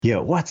Yo,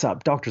 what's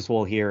up? Dr.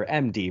 Swole here,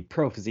 MD,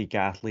 pro physique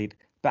athlete,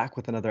 back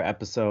with another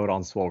episode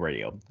on Swole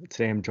Radio.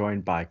 Today I'm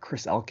joined by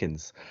Chris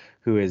Elkins,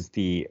 who is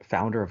the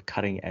founder of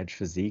Cutting Edge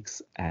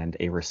Physiques and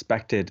a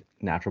respected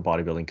natural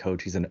bodybuilding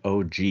coach. He's an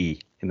OG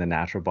in the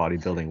natural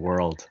bodybuilding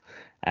world.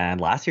 And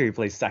last year he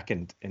placed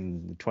second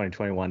in the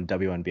 2021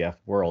 WNBF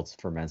Worlds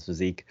for men's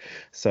physique.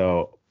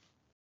 So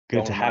good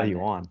Don't to have remind you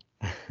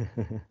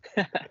me.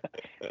 on.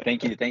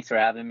 Thank you. Thanks for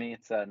having me.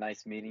 It's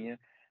nice meeting you.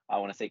 I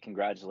want to say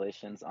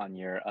congratulations on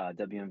your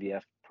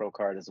WNBF Pro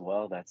card as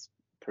well. That's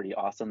pretty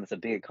awesome. That's a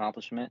big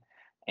accomplishment,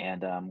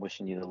 and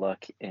wishing you the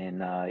luck in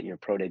your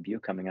pro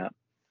debut coming up.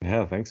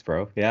 Yeah, thanks,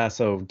 bro. Yeah,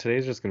 so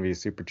today's just going to be a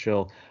super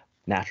chill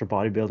natural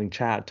bodybuilding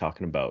chat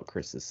talking about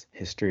Chris's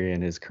history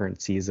and his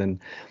current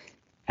season.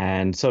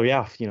 And so,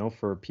 yeah,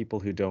 for people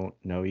who don't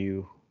know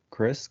you,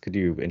 Chris, could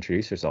you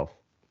introduce yourself?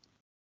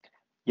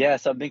 Yeah,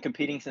 so I've been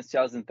competing since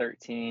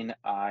 2013.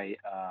 I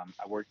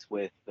worked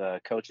with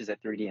the coaches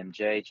at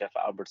 3DMJ. Jeff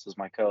Alberts was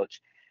my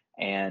coach,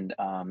 and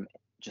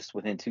just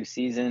within 2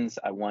 seasons,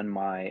 I won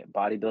my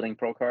bodybuilding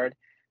pro card.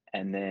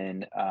 And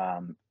then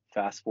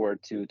fast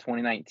forward to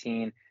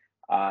 2019,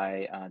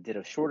 I did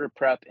a shorter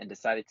prep and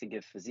decided to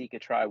give physique a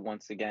try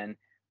once again.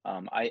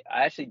 I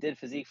actually did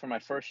physique for my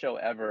first show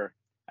ever.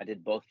 I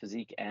did both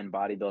physique and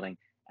bodybuilding,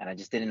 and I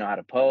just didn't know how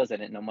to pose. I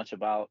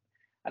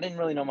didn't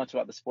really know much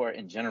about the sport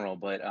in general,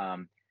 but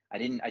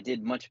I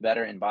did much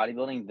better in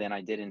bodybuilding than I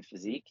did in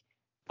physique,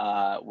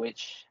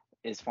 which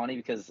is funny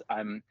because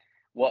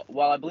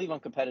while I believe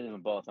I'm competitive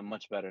in both, I'm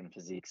much better in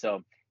physique.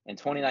 So in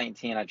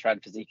 2019, I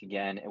tried physique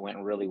again. It went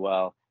really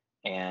well,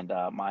 and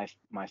my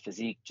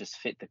physique just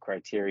fit the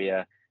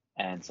criteria,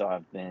 and so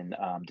I've been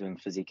doing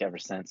physique ever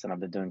since, and I've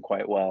been doing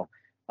quite well.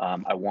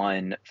 I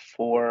won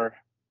pro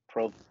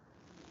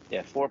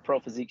four pro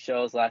physique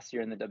shows last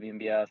year in the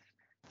WNBF.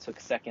 Took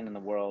second in the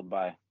world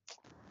by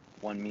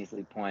one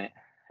measly point,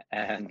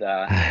 and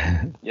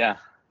yeah,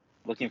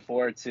 looking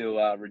forward to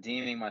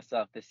redeeming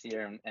myself this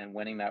year and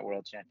winning that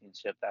world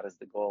championship. That is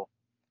the goal.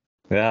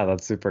 Yeah,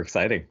 that's super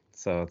exciting.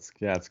 So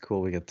it's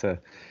cool we get to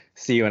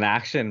see you in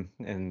action,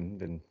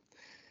 and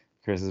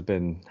Chris has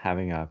been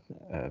having a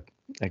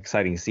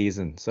exciting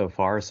season so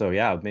far. So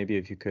yeah, maybe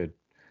if you could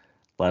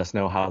let us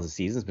know how the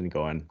season's been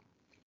going.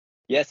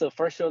 Yeah, so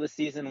first show of the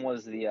season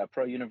was the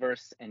Pro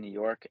Universe in New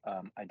York.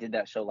 I did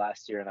that show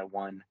last year and I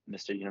won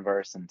Mr.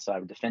 Universe, and so I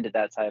defended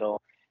that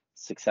title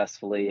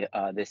successfully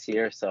this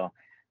year. So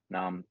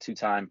now I'm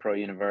two-time Pro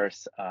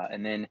Universe,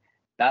 and then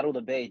Battle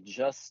the Bay.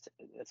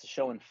 It's a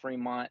show in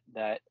Fremont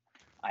that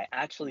I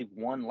actually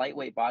won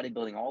lightweight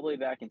bodybuilding all the way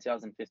back in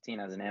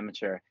 2015 as an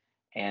amateur,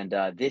 and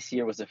this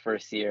year was the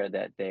first year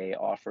that they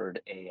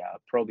offered a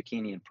pro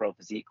bikini and pro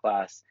physique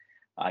class.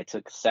 I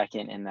took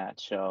second in that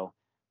show,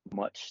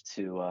 much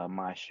to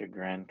my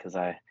chagrin, because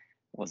I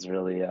was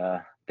really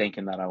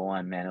thinking that I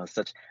won. Man, it was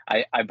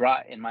I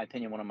brought, in my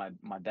opinion, one of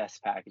my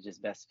best packages,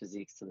 best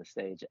physiques to the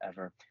stage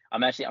ever.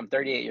 I'm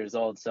 38 years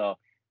old, so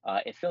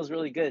it feels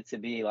really good to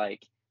be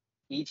like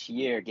each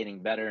year getting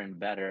better and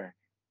better,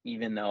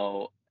 even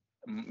though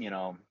you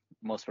know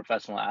most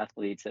professional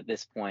athletes at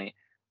this point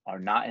are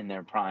not in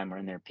their prime or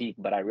in their peak.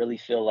 But I really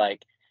feel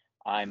like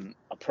I'm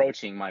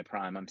approaching my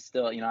prime. I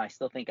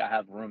still think I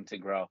have room to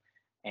grow.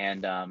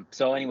 And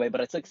so anyway, but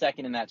I took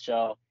second in that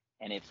show,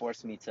 and it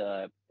forced me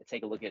to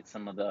take a look at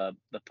some of the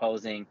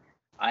posing.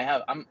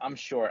 I'm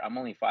short. I'm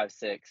only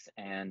 5'6",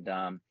 and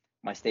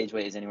my stage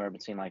weight is anywhere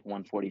between like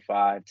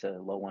 145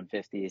 to low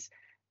 150s.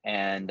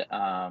 And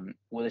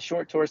with a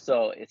short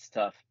torso, it's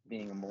tough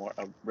being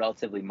a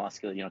relatively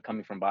muscular,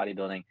 coming from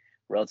bodybuilding,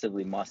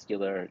 relatively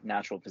muscular,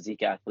 natural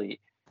physique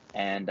athlete.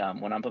 And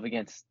when I'm up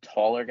against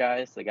taller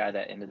guys, the guy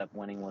that ended up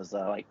winning was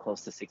like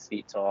close to 6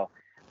 feet tall,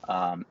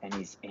 and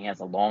he has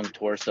a long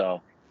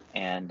torso,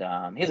 and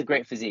he has a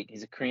great physique.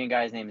 He's a Korean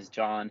guy. His name is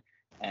John,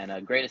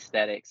 and great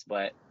aesthetics.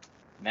 But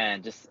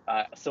man, just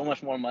so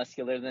much more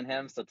muscular than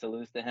him. So to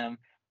lose to him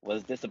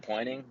was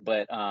disappointing.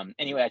 But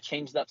anyway, I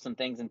changed up some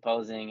things in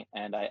posing,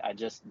 and I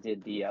just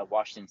did the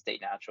Washington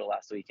State Natural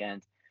last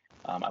weekend.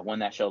 I won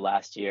that show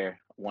last year,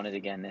 won it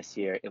again this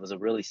year. It was a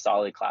really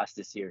solid class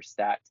this year,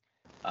 stacked.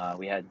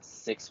 We had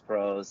 6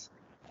 pros,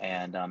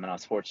 and I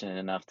was fortunate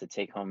enough to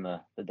take home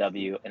the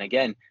W. And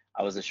again,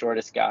 I was the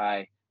shortest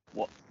guy,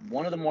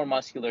 one of the more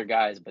muscular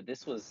guys. But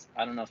this was,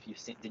 I don't know if you've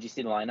seen. Did you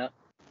see the lineup?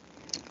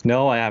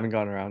 No, I haven't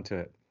gotten around to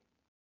it.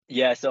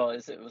 Yeah, so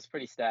it was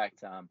pretty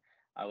stacked.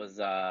 I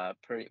was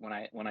pretty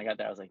when I got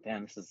there, I was like,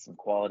 damn, this is some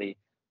quality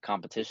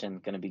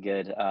competition, going to be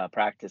good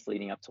practice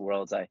leading up to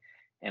Worlds. I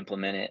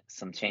implemented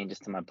some changes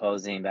to my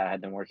posing that I had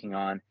been working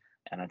on,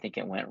 and I think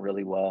it went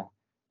really well.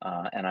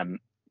 And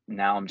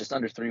I'm just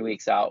under 3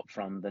 weeks out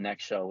from the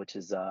next show, which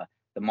is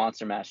the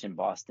Monster Mash in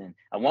Boston.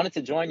 I wanted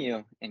to join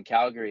you in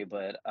Calgary,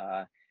 but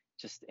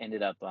just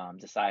ended up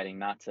deciding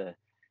not to.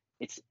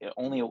 It's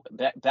only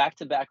back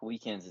to back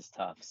weekends is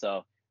tough,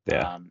 so.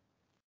 Yeah. Um,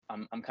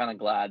 I'm kind of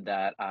glad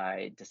that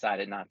I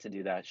decided not to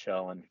do that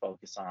show and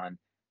focus on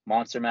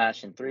Monster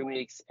Mash in 3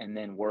 weeks and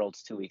then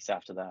Worlds 2 weeks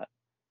after that.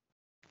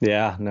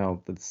 Yeah,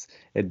 no,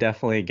 it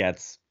definitely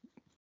gets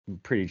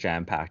pretty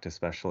jam-packed,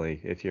 especially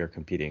if you're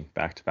competing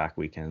back-to-back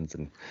weekends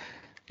and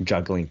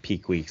juggling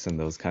peak weeks and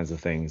those kinds of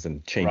things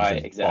and changes Right,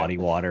 in body exactly.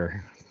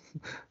 water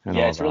and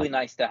Yeah, all it's that. really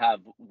nice to have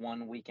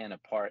one weekend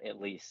apart at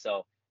least.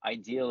 So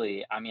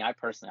ideally, I mean, I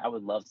personally, I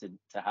would love to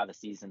have a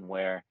season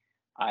where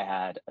I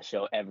had a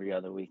show every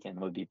other weekend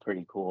would be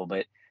pretty cool.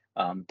 But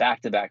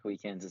back-to-back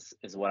weekends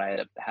is what I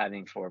ended up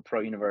having for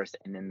Pro Universe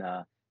and then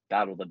the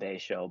Battle of the Bay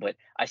show. But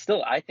I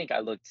think I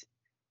looked,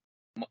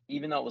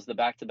 even though it was the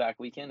back-to-back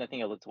weekend, I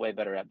think I looked way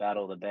better at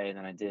Battle of the Bay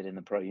than I did in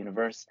the Pro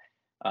Universe.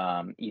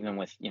 Even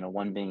with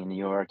one being in New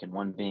York and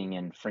one being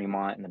in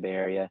Fremont in the Bay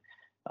Area.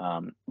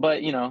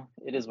 But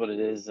it is what it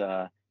is.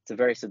 It's a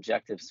very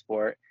subjective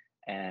sport,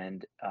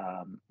 and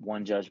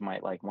one judge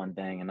might like one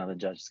thing, another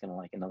judge is going to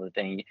like another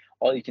thing.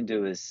 All you can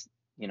do is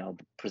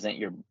present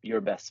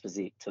your best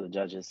physique to the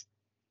judges.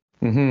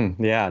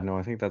 Yeah, no,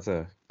 I think that's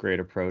a great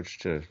approach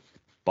to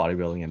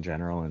bodybuilding in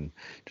general, and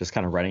just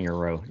kind of running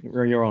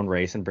your own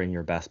race and bring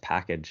your best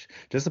package.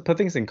 Just to put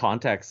things in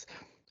context,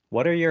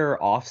 what are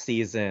your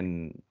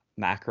off-season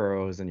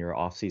macros and your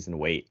off-season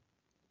weight?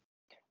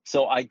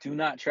 So I do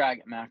not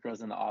track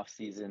macros in the off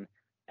season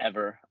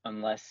ever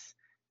unless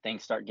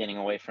things start getting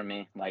away from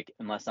me. Like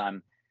unless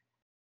I'm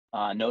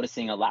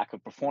noticing a lack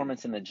of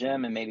performance in the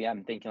gym, and maybe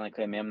I'm thinking like,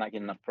 okay, maybe I'm not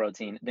getting enough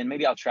protein. Then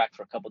maybe I'll track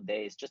for a couple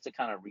days just to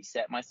kind of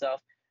reset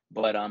myself.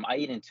 But I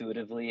eat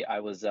intuitively. I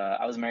was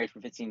married for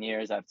 15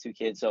 years. I have two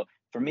kids, so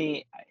for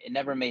me, it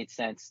never made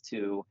sense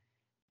to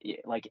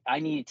like I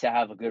need to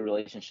have a good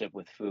relationship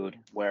with food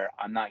where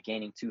I'm not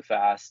gaining too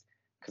fast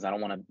because I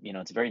don't want to.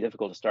 It's very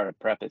difficult to start a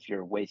prep if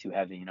you're way too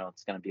heavy.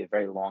 It's going to be a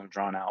very long,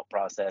 drawn out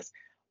process.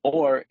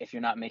 Or if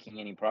you're not making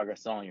any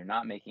progress at all, you're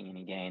not making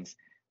any gains.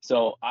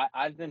 So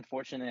I've been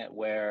fortunate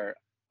where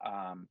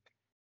um,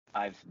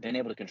 I've been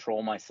able to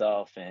control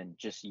myself and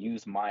just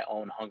use my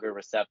own hunger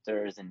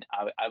receptors. And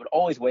I would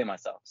always weigh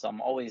myself. So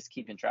I'm always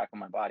keeping track of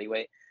my body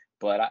weight.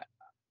 But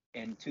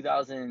in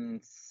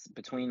 2000,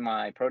 between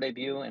my pro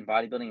debut in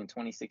bodybuilding in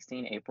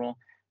 2016, April,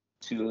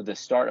 to the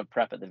start of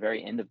prep at the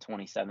very end of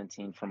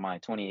 2017 for my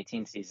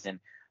 2018 season,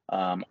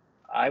 um,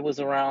 I was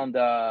around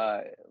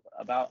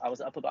I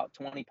was up about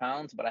 20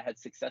 pounds, but I had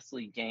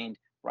successfully gained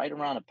right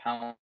around a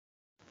pound.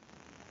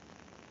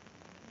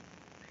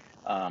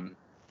 Um,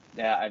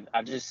 yeah,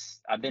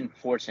 I've been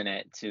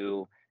fortunate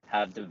to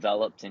have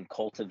developed and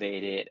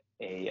cultivated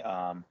a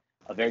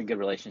very good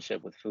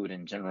relationship with food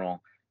in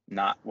general.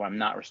 Not where I'm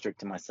not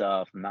restricting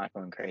myself, I'm not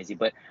going crazy,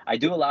 but I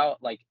do allow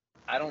like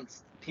I don't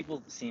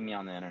people see me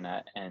on the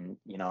internet, and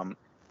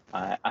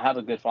I have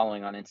a good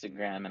following on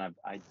Instagram, and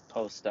I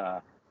post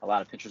a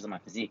lot of pictures of my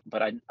physique,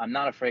 but I'm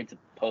not afraid to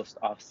post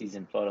off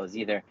season photos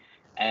either.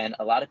 And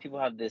a lot of people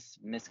have this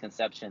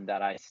misconception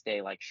that I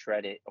stay like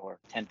shredded or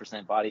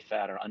 10% body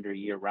fat or under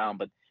year round,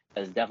 but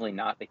that is definitely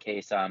not the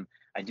case.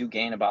 I do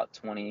gain about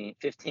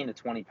 15 to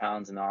 20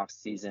 pounds in the off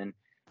season,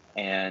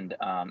 and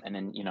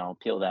then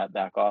peel that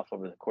back off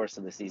over the course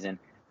of the season.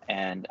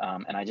 And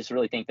I just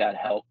really think that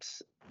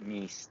helps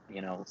me,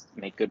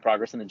 make good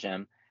progress in the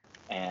gym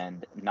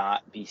and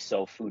not be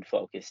so food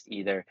focused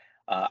either.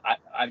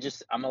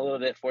 I'm a little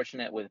bit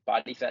fortunate with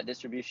body fat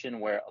distribution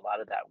where a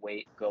lot of that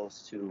weight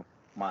goes to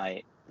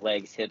my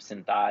legs, hips,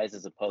 and thighs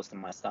as opposed to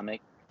my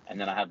stomach. And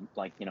then I have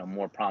like,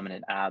 more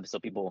prominent abs. So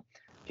people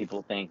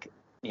think,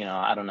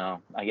 I don't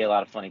know. I get a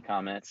lot of funny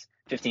comments,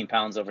 15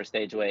 pounds over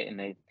stage weight, and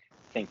they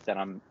think that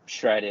I'm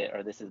shredded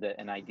or this is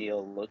an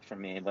ideal look for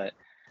me. But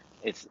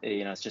it's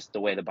just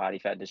the way the body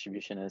fat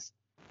distribution is.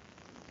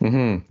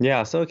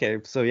 Yeah, so okay,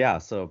 so yeah,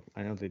 so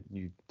I know that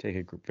you take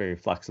a very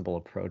flexible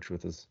approach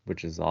with this,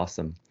 which is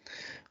awesome.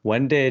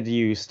 When did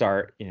you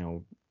start,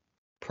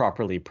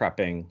 properly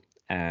prepping,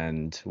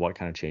 and what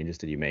kind of changes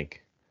did you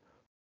make?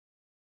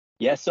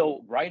 Yeah,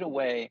 so right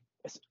away,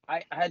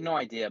 I had no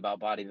idea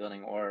about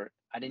bodybuilding, or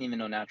I didn't even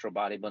know natural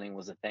bodybuilding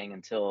was a thing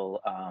until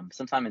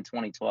sometime in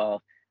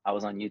 2012. I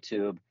was on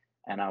YouTube,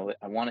 and I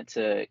wanted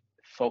to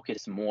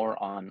focus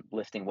more on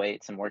lifting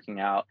weights and working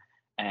out.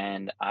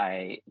 And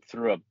I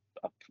threw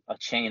a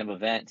chain of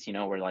events,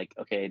 where like,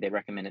 okay, they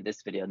recommended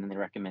this video, and then they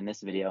recommend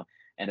this video.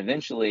 And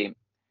eventually,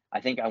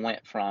 I think I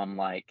went from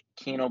like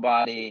Kino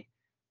Body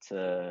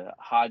to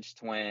Hodge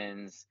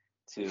Twins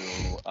to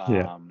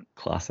Yeah, um,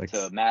 to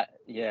classics. Matt,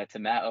 yeah, to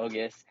Matt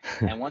Ogus.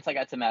 And once I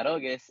got to Matt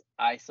Ogus,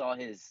 I saw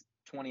his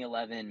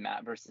 2011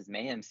 Matt versus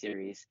Mayhem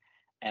series,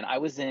 and I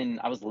was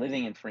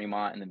living in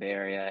Fremont in the Bay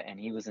Area, and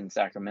he was in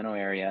Sacramento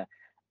area,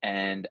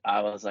 and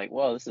I was like,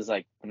 whoa, this is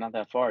like not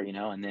that far,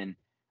 And then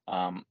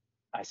um,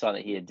 I saw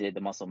that he had did the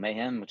Muscle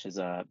Mayhem, which is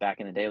back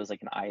in the day it was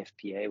like an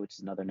IFPA, which is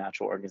another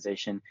natural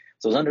organization.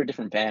 So it was under a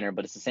different banner,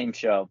 but it's the same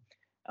show.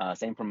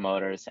 Same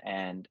promoters,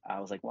 and I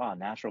was like, wow,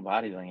 natural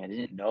bodybuilding. I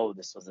didn't know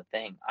this was a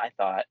thing. I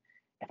thought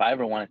if I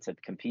ever wanted to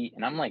compete,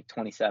 and I'm like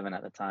 27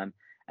 at the time,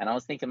 and I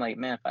was thinking like,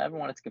 man, if I ever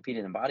wanted to compete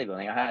in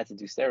bodybuilding, I had to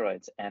do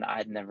steroids, and I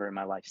had never in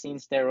my life seen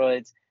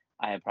steroids.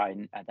 I had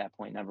probably at that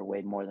point never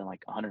weighed more than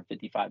like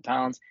 155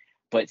 pounds,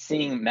 but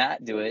seeing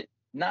Matt do it,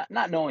 not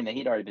knowing that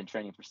he'd already been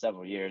training for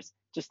several years,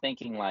 just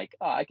thinking like,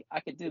 oh, I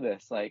could do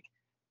this. Like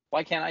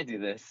why can't I do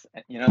this?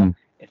 Mm.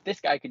 If this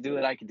guy could do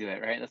it, I could do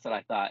it, right? That's what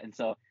I thought. And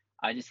so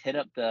I just hit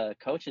up the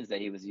coaches that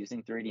he was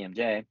using,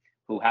 3DMJ,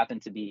 who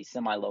happened to be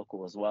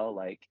semi-local as well.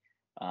 Like,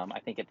 I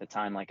think at the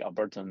time, like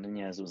Alberto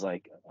Nunez was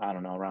like, I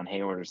don't know, around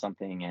Hayward or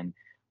something, and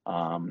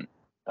um,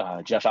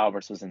 Jeff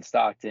Alberts was in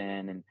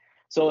Stockton, and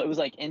so it was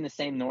like in the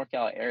same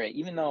NorCal area.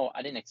 Even though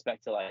I didn't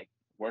expect to like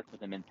work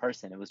with them in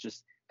person, it was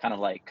just kind of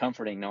like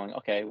comforting knowing,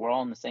 okay, we're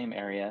all in the same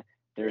area.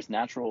 There's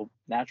natural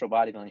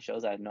bodybuilding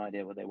shows. I had no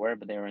idea what they were,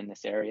 but they were in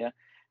this area,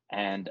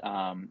 and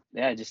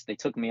yeah, just they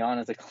took me on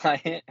as a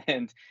client,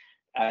 and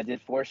I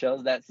did 4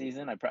 shows that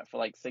season. I prepped for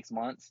like 6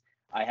 months.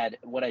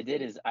 What I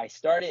did is I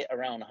started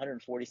around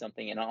 140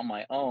 something, and on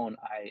my own,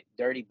 I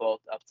dirty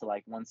bulked up to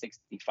like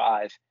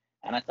 165,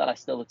 and I thought I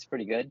still looked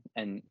pretty good,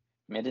 and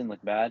I mean, it didn't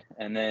look bad.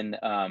 And then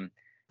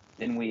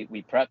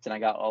we prepped, and I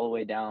got all the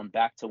way down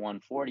back to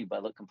 140,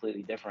 but looked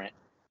completely different.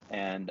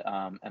 And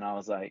I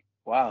was like,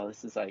 wow,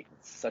 this is like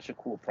such a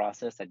cool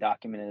process. I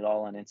documented it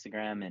all on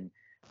Instagram,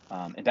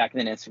 and back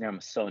then Instagram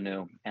was so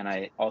new, and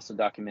I also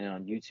documented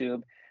on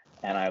YouTube.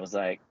 And I was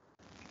like,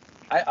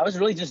 I was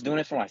really just doing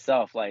it for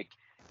myself. Like,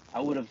 I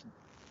would have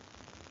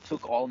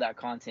took all that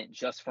content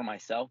just for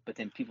myself, but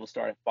then people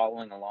started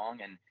following along,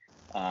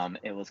 and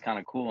it was kind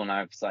of cool. And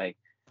I was like,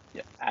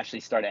 yeah,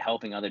 actually started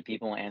helping other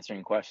people,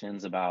 answering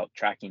questions about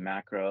tracking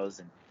macros.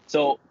 And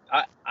so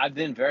I've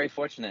been very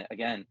fortunate.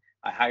 Again,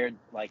 I hired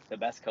like the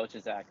best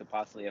coaches that I could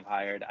possibly have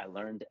hired. I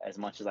learned as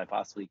much as I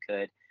possibly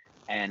could,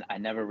 and I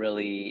never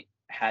really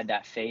had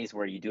that phase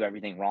where you do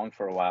everything wrong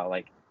for a while.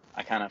 Like,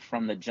 I kind of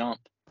from the jump,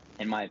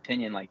 in my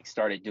opinion, like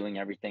started doing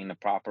everything the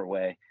proper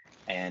way,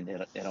 and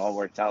it all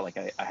worked out. Like,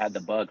 I had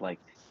the bug. Like,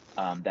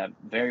 that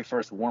very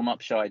first warm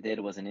up show I did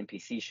was an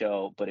NPC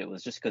show, but it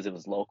was just because it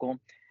was local,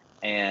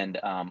 and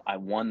I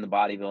won the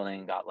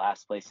bodybuilding, got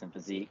last place in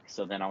physique.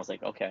 So then I was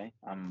like, okay,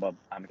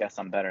 I guess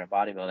I'm better at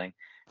bodybuilding.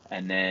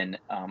 And then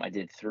I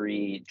did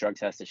 3 drug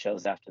tested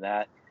shows after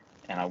that,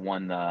 and I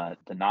won the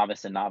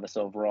novice and novice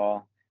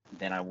overall.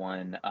 Then I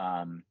won.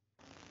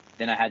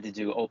 Then I had to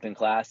do open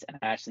class, and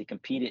I actually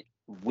competed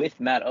with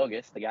Matt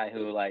August, the guy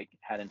who like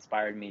had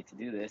inspired me to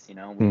do this. We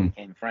Mm.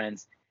 became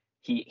friends.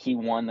 He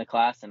won the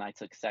class, and I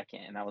took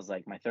second, and that was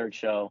like my third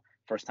show,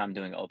 first time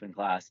doing open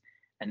class.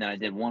 And then I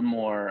did one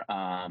more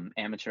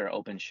amateur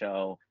open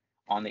show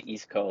on the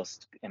East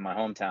Coast in my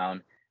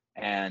hometown,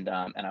 and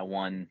I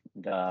won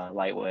the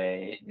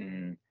lightweight,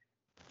 and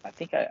I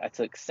think I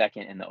took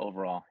second in the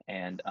overall.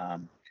 And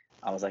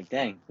I was like,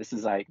 dang, this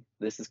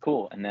is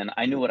cool. And then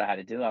I knew what I had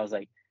to do. I was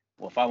like,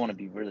 well, if I want to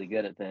be really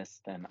good at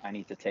this, then I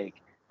need to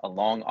take a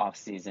long off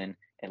season,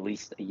 at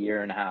least a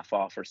year and a half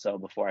off or so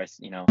before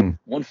Mm.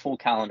 one full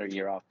calendar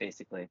year off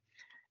basically.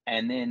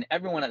 And then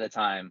everyone at the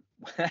time,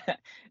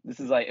 this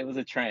is like, it was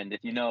a trend.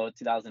 If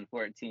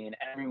 2014,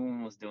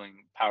 everyone was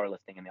doing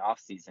powerlifting in the off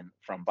season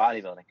from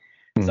bodybuilding.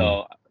 Mm.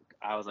 So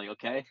I was like,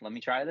 okay, let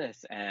me try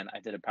this. And I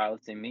did a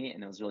powerlifting meet,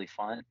 and it was really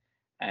fun.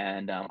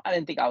 And I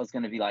didn't think I was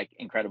going to be like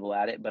incredible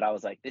at it, but I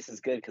was like, this is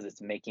good because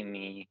it's making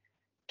me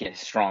get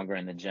stronger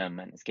in the gym,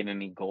 and it's giving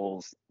me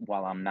goals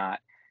while I'm not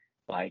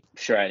like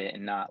shredded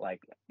and not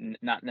like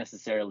not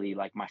necessarily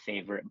like my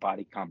favorite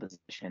body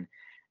composition.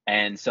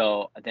 And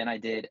so then I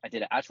did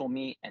an actual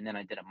meet, and then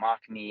I did a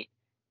mock meet.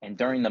 And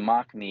during the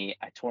mock meet,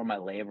 I tore my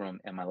labrum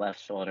in my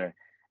left shoulder,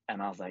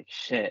 and I was like,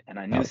 shit. And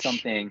I knew Ouch.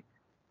 something.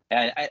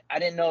 And I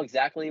didn't know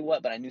exactly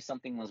what, but I knew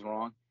something was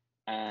wrong.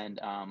 And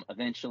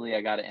eventually,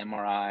 I got an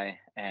MRI,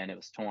 and it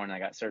was torn. I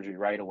got surgery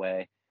right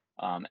away.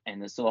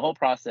 So the whole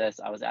process,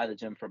 I was out of the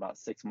gym for about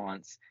 6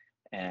 months,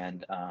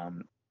 and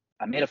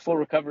I made a full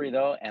recovery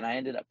though, and I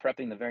ended up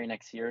prepping the very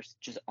next year,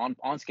 just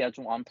on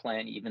schedule, on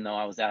plan, even though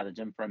I was out of the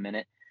gym for a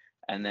minute.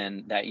 And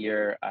then that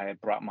year, I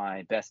brought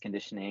my best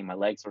conditioning. My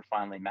legs were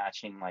finally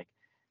matching like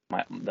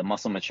the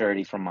muscle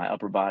maturity from my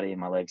upper body, and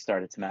my legs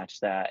started to match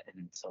that,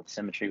 and so the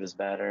symmetry was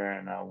better.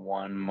 And I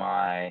won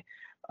my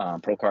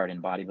pro card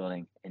in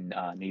bodybuilding in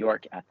New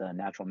York at the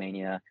Natural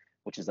Mania,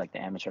 which is like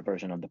the amateur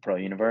version of the Pro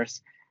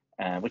Universe,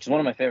 which is one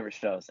of my favorite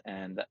shows.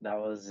 And that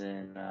was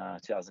in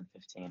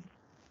 2015.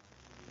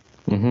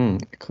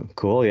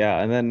 Cool. Yeah.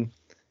 And then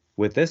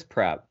with this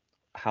prep,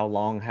 how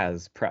long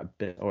has prep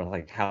been, or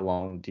like how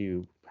long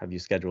have you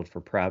scheduled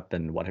for prep,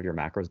 and what have your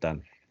macros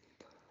done?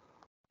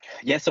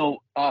 Yeah,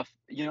 so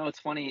it's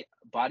funny.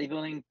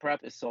 Bodybuilding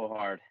prep is so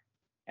hard,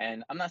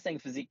 and I'm not saying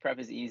physique prep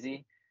is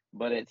easy,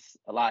 but it's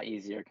a lot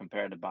easier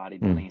compared to Mm.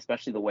 bodybuilding,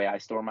 especially the way I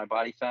store my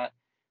body fat.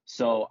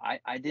 So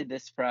I did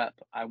this prep.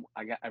 I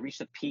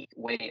reached a peak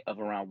weight of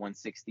around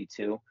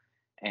 162,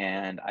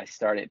 and I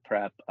started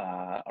prep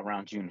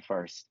around June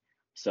 1st.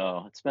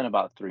 So it's been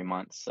about 3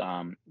 months.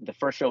 The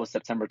first show was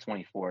September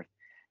 24th,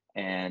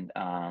 and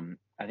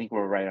I think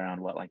we're right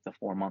around what, like the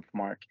 4 month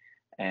mark.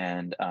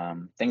 And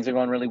things are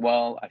going really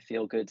well. I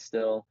feel good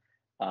still.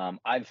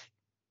 I've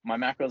My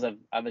macros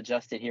I've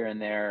adjusted here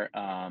and there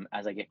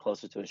as I get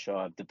closer to a show.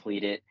 I've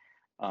depleted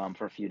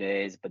for a few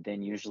days, but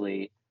then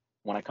usually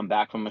when I come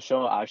back from a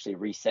show, I actually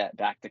reset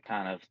back to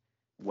kind of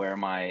where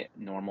my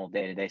normal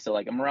day to day. So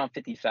like I'm around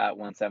 50 fat,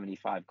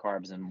 175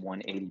 carbs, and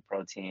 180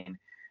 protein.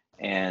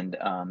 and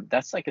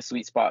that's like a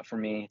sweet spot for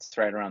me. It's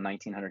right around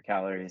 1,900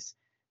 calories.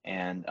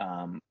 And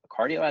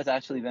cardio has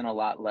actually been a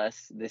lot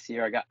less this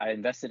year. I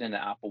invested in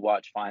an Apple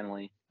Watch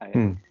finally. I've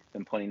Hmm.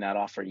 been putting that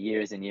off for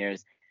years and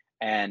years,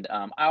 and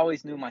I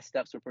always knew my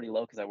steps were pretty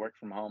low because I work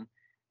from home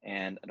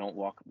and I don't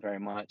walk very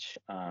much.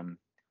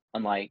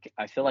 Unlike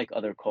I feel like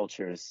other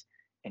cultures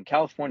in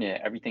California,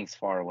 everything's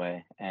far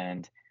away,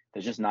 and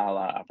there's just not a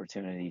lot of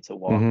opportunity to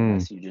walk Hmm.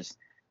 unless you just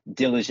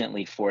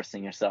diligently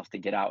forcing yourself to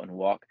get out and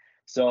walk.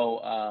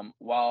 So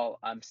while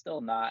I'm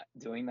still not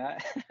doing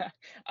that,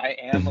 I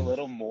am a Hmm.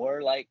 little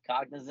more like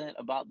cognizant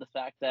about the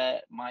fact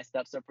that my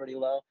steps are pretty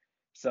low.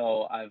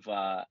 So I've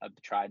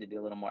tried to be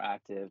a little more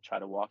active, try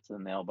to walk to the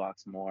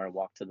mailbox more,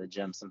 walk to the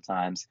gym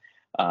sometimes.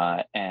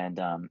 And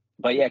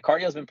But yeah,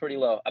 cardio's been pretty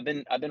low. I've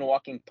been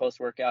walking post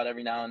workout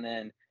every now and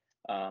then.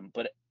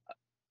 But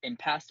in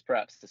past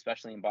preps,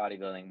 especially in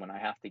bodybuilding, when I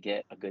have to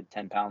get a good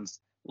 10 pounds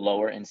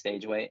lower in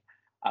stage weight,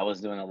 I was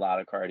doing a lot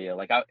of cardio.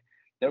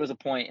 There was a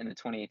point in the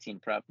 2018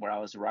 prep where I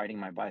was riding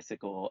my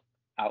bicycle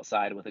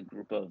outside with a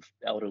group of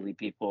elderly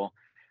people,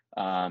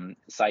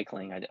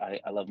 cycling.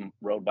 I love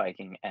road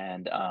biking,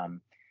 and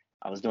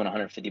I was doing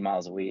 150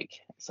 miles a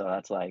week. So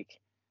that's like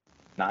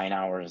 9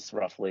 hours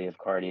roughly of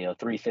cardio,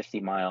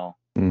 350-mile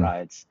Hmm.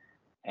 rides,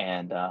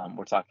 and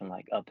we're talking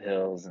like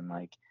uphills and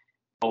like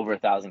over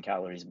 1,000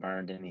 calories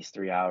burned in these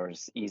 3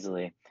 hours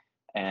easily.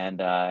 And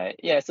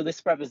yeah, so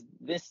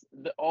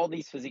all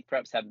these physique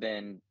preps have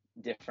been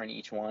different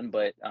each one,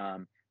 but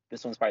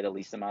this one's probably the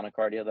least amount of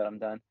cardio that I'm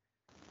done.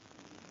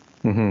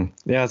 Hmm.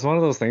 Yeah, it's one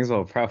of those things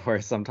about prep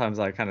where sometimes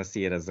I kind of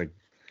see it as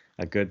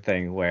a good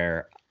thing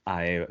where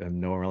I am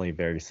normally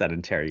very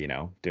sedentary,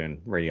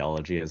 doing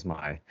radiology is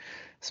my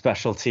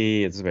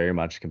specialty. It's very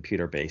much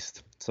computer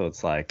based. So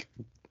it's like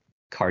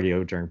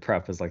cardio during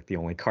prep is like the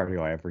only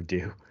cardio I ever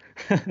do.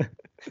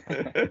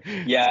 It's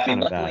Yeah, I mean,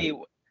 kind of bad.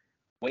 luckily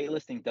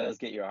weightlifting does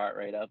get your heart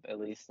rate up at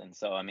least, and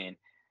so I mean,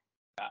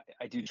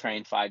 I do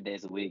train 5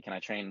 days a week, and I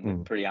train with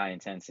Mm-hmm. pretty high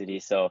intensity.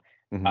 So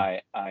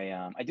I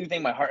do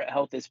think my heart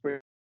health is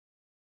pretty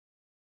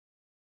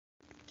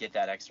get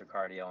that extra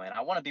cardio in.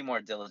 I want to be more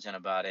diligent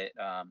about it,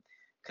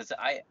 because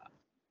I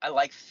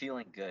like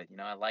feeling good.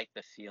 I like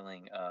the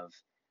feeling of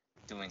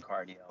doing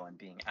cardio and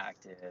being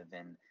active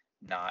and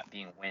not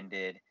being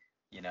winded.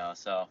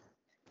 So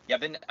yeah,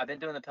 I've been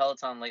doing the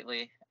Peloton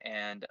lately,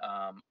 and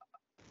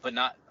but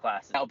not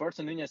classes.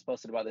 Alberto Nunez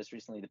posted about this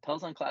recently. The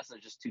Peloton classes are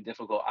just too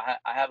difficult.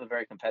 I have a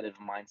very competitive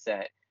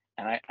mindset,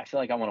 and I feel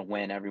like I want to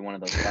win every one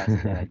of those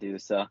classes that I do.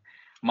 So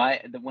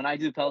when I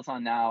do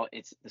Peloton now,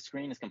 it's the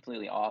screen is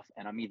completely off,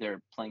 and I'm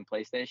either playing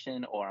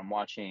PlayStation or I'm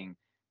watching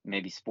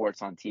maybe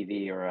sports on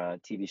TV or a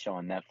TV show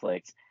on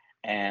Netflix,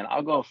 and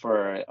I'll go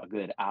for a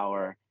good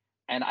hour.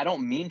 And I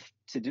don't mean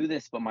to do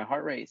this, but my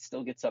heart rate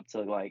still gets up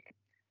to like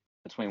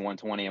between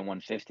 120 and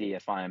 150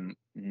 if I'm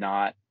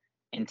not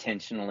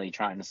intentionally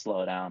trying to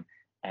slow down,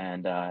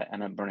 and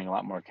I'm burning a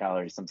lot more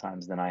calories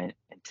sometimes than I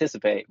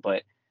anticipate.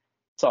 But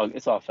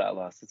it's all fat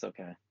loss. It's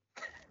okay.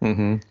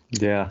 Hmm.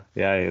 Yeah,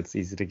 yeah, it's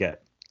easy to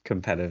get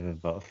competitive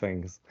about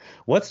things.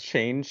 What's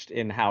changed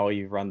in how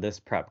you run this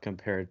prep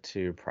compared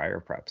to prior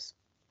preps?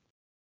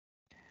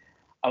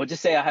 I would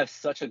just say I have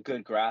such a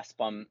good grasp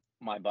on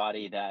my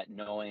body that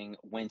knowing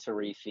when to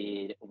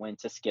refeed, when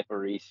to skip a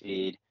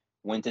refeed,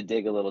 when to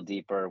dig a little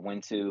deeper,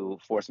 when to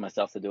force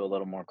myself to do a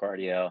little more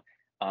cardio,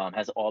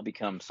 has all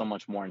become so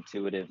much more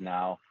intuitive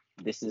now.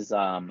 This is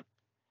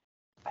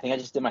I think I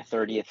just did my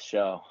 30th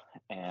show,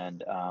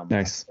 and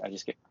Nice. I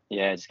just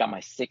got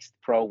my sixth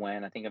pro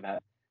win. I think I've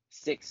had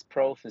six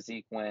pro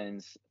physique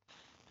wins,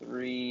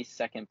 three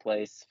second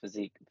place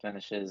physique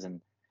finishes,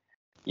 and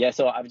yeah.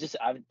 So I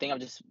think I'm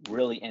just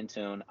really in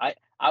tune.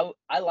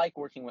 I like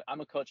working with.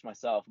 I'm a coach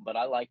myself, but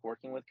I like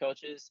working with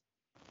coaches.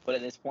 But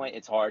at this point,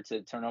 it's hard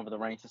to turn over the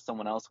reins to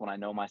someone else when I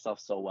know myself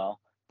so well.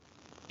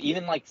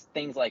 Even like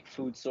things like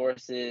food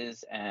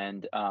sources,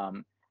 and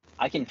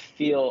I can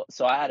feel.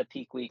 So I had a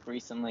peak week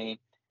recently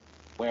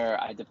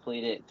where I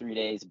depleted 3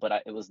 days,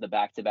 but it was the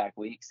back-to-back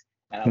weeks,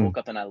 and I Hmm. woke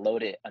up and I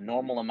loaded a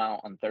normal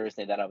amount on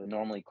Thursday that I would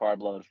normally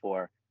carb load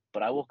for.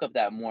 But I woke up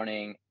that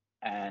morning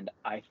and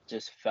I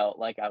just felt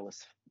like I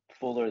was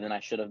fuller than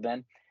I should have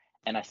been.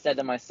 And I said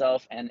to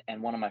myself and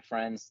one of my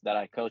friends that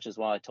I coach as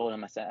well, I told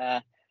him, I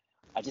said,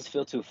 I just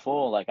feel too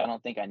full. Like I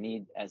don't think I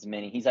need as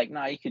many. He's like,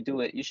 nah, you could do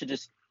it. You should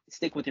just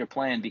stick with your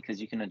plan because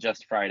you can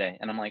adjust Friday.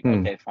 And I'm like, Hmm.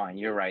 okay, fine,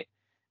 you're right.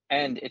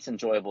 And it's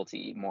enjoyable to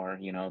eat more,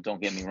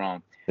 don't get me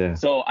wrong. Yeah.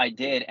 So I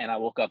did, and I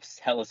woke up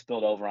hella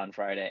spilled over on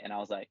Friday, and I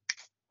was like,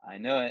 I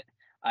knew it.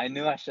 I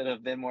knew I should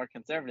have been more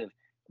conservative,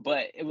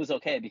 but it was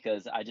okay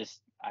because I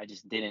just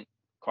didn't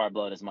carb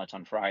load as much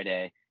on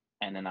Friday,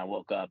 and then I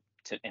woke up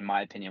to, in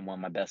my opinion, one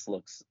of my best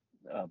looks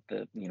of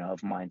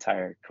of my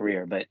entire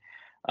career. But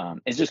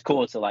it's just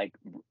cool to like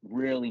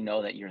really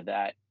know that you're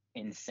that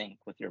in sync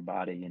with your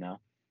body.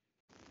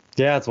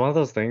 Yeah, it's one of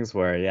those things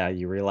where, yeah,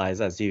 you realize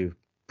as you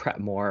prep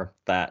more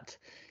that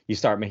you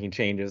start making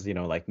changes,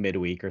 like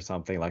midweek or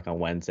something, like on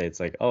Wednesday,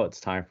 it's like, oh, it's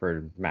time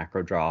for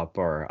macro drop,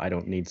 or I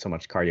don't need so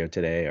much cardio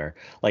today. Or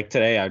like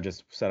today, I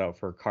just set out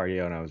for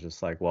cardio and I was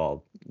just like,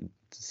 well,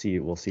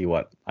 we'll see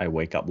what I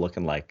wake up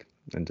looking like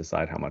and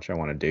decide how much I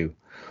want to do.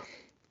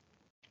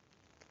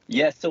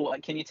 Yeah. So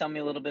can you tell me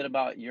a little bit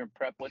about your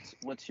prep?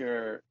 What's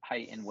your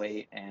height and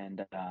weight,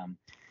 and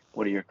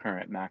what are your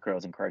current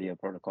macros and cardio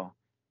protocol?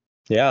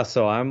 Yeah,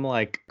 so I'm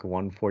like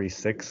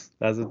 146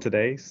 as of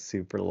today,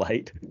 super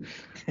light.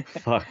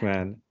 Fuck,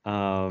 man.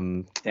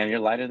 Damn, you're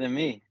lighter than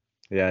me,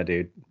 Yeah,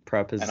 dude.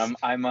 Prep and is,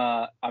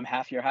 I'm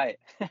half your height.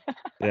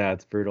 yeah,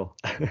 it's brutal.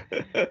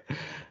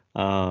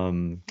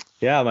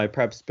 Yeah, my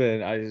prep's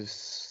been,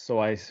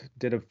 I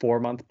did a 4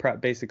 month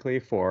prep basically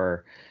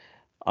for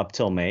up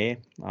till May,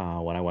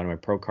 when I won my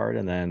pro card,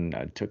 and then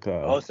I took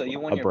Oh, so you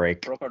won a your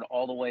break. pro card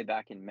all the way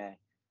back in May.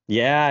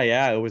 Yeah,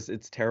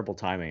 it's terrible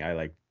timing. I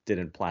like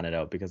didn't plan it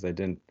out because I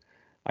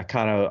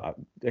kind of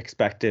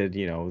expected,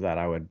 that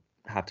I would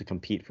have to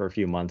compete for a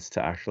few months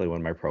to actually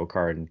win my pro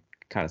card and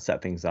kind of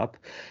set things up.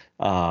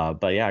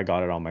 But yeah, I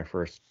got it on my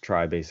first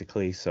try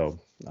basically. So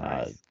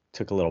Nice.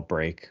 took a little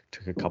break,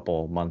 took a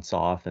couple months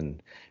off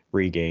and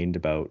regained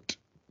about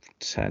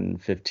 10,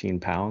 15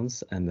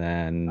 pounds. And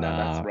then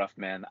That's rough,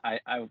 man. I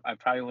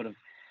probably would have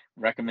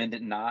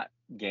recommended not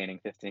gaining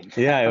 15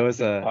 yeah, pounds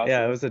if it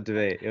possible. was a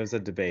debate. It was a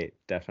debate,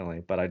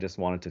 definitely. But I just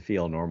wanted to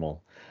feel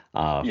normal for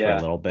a Yeah.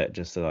 little bit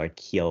just to like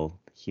heal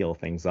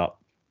things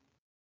up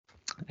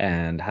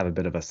and have a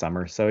bit of a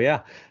summer. So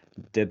yeah,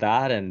 did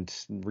that and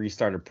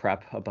restarted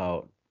prep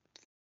about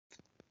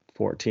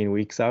 14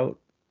 weeks out.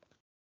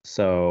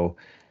 So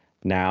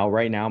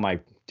right now, my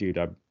dude,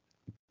 I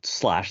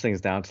slashed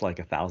things down to like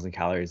 1,000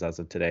 calories as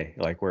of today.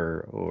 Like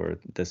we're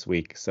this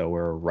week, so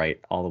we're right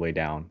all the way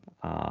down,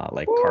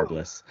 like Woo!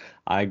 carbless.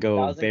 I go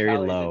 1,000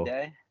 calories a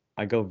day.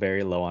 I go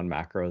very low on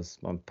macros.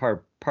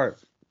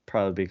 Part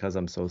probably because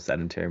I'm so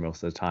sedentary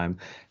most of the time.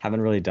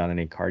 Haven't really done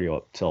any cardio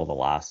up till the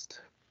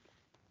last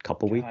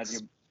couple God,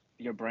 weeks.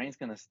 your brain's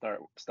gonna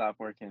stop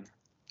working.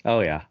 Oh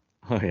yeah.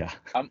 Oh yeah.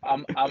 I'm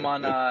on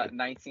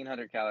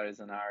 1,900 calories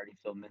and I already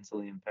feel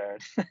mentally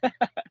impaired.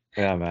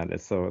 Yeah, man.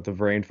 It's so the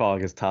brain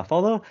fog is tough.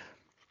 Although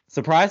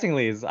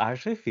surprisingly, is I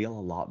actually feel a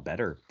lot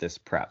better this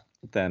prep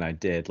than I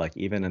did like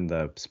even in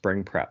the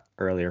spring prep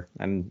earlier.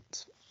 And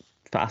it's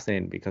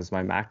fascinating because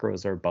my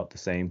macros are about the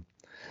same.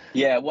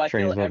 Yeah, well, I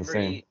feel Training's about the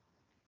same.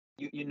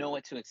 you know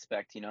what to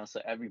expect,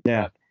 so every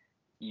Yeah. prep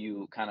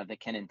you kind of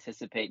can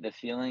anticipate the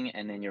feeling,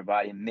 and then your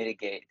body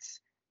mitigates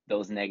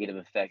those negative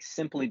effects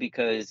simply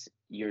because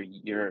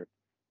you're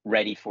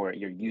ready for it,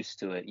 you're used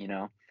to it.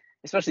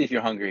 Especially if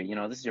you're hungry,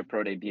 this is your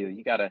pro debut.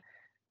 You gotta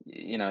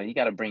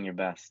bring your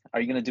best. Are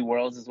you gonna do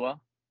worlds as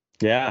well?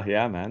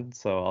 Yeah, man.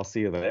 So I'll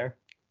see you there.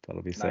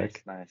 That'll be Nice,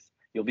 sick. nice.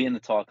 You'll be in the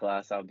tall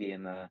class. I'll be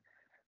in the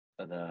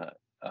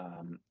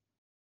um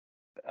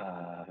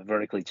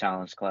vertically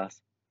challenged class.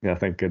 Yeah,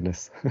 thank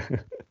goodness.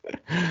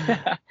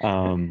 How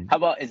Um,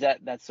 about, is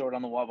that sword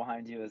on the wall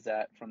behind you? Is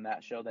that from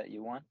that show that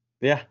you won?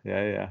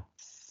 yeah.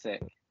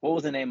 Sick. What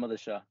was the name of the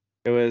show?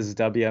 It was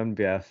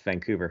WMBF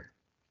Vancouver.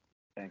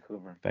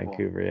 Vancouver. Cool.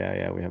 Vancouver,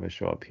 yeah. We have a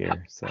show up How,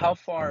 here. how So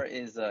far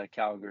is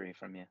Calgary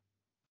from you?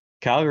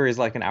 Calgary is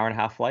like an hour and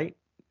a half flight.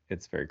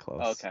 It's very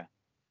close. Okay.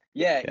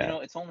 Yeah, Yeah.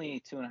 it's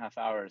only 2.5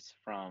 hours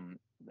from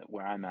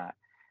where I'm at.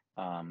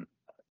 Um,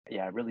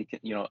 yeah, I really,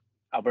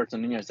 Alberto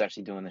Nunez is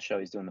actually doing the show.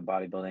 He's doing the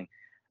bodybuilding.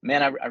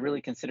 Man, I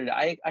really considered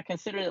it. I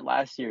considered it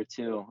last year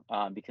too,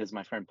 because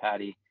my friend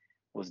Patty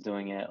was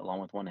doing it along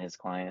with one of his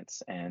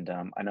clients, and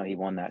I know he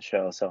won that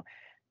show, so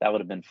that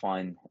would have been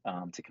fun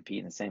to compete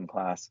in the same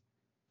class.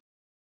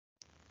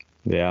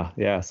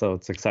 Yeah. So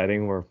it's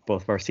exciting. We're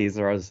both of our seasons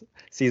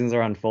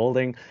are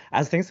unfolding.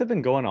 As things have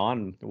been going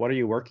on, what are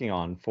you working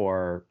on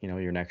for,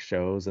 your next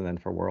shows and then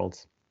for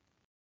Worlds?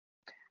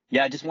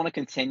 Yeah, I just want to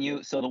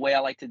continue. So the way I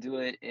like to do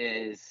it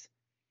is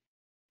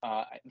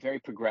very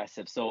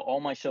progressive. So all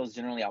my shows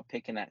generally I'll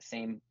pick in that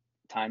same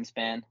time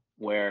span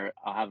where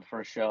I'll have a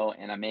first show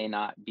and I may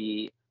not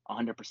be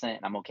 100%.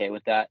 I'm okay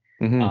with that,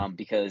 Hmm.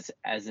 because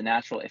as a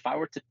natural, if I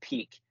were to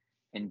peak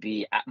and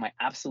be at my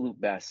absolute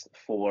best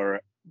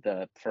for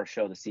the first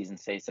show of the season,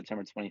 say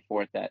September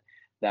 24th,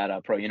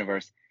 that Pro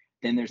Universe,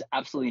 then there's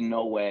absolutely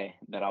no way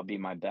that I'll be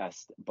my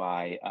best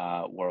by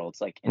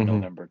Worlds, like in Hmm.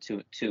 November,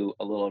 two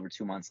a little over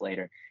 2 months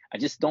later. I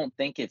just don't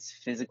think it's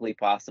physically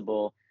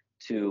possible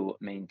to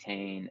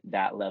maintain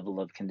that level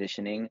of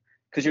conditioning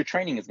because your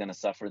training is going to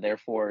suffer.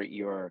 Therefore,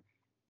 your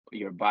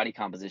body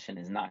composition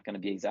is not going to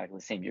be exactly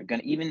the same. You're going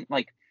to, even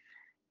like,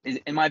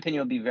 in my opinion,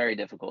 it would be very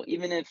difficult.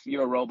 Even if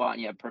you're a robot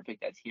and you have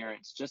perfect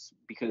adherence, just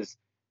because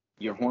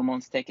your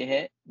hormones take a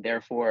hit,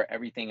 therefore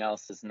everything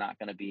else is not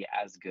going to be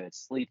as good.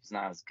 Sleep is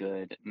not as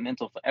good.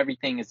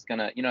 Everything is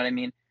gonna, you know what I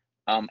mean?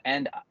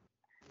 And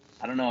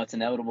I don't know, it's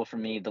inevitable for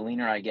me. The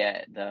leaner I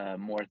get, the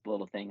more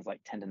little things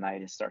like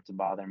tendonitis start to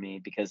bother me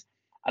because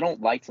I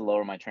don't like to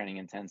lower my training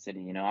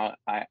intensity.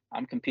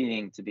 I'm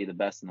competing to be the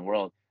best in the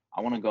world.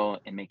 I want to go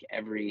and make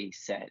every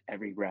set,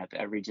 every rep,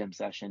 every gym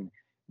session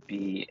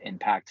be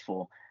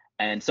impactful.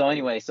 And so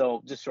anyway,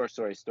 so just short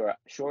story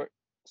short,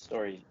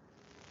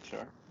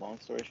 long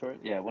story short.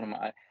 Yeah, what am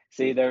I?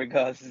 See, there we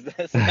go.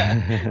 This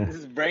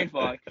is brain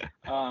fog.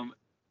 Um,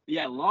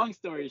 yeah, long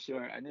story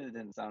short, I knew it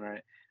didn't sound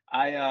right.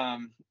 I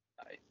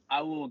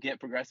I will get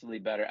progressively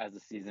better as the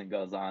season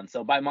goes on.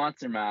 So by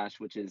Monster Mash,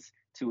 which is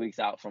 2 weeks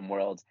out from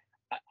Worlds,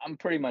 I'm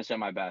pretty much at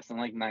my best. I'm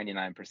like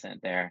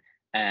 99% there,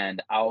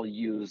 and I'll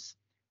use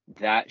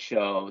that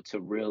show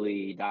to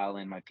really dial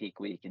in my peak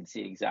week and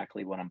see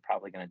exactly what I'm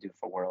probably going to do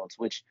for Worlds.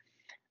 Which,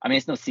 I mean,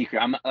 it's no secret.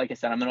 I'm like I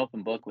said, I'm an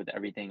open book with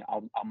everything.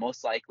 I'll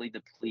most likely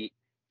deplete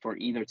for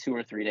either 2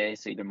 or 3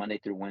 days, so either Monday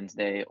through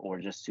Wednesday or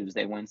just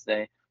Tuesday,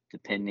 Wednesday,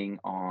 depending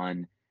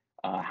on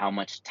how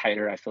much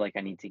tighter I feel like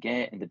I need to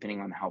get, and depending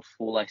on how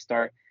full I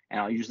start. And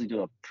I'll usually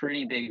do a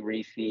pretty big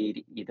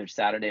refeed either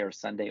Saturday or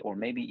Sunday, or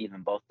maybe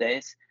even both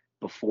days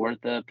before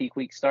the peak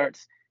week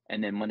starts.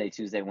 And then Monday,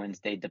 Tuesday,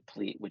 Wednesday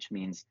deplete, which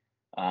means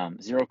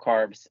zero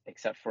carbs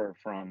except for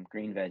from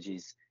green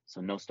veggies, so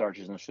no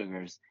starches, no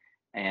sugars,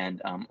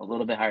 and a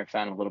little bit higher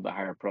fat and a little bit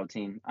higher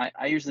protein.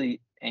 I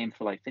usually aim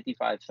for like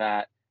 55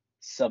 fat,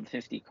 sub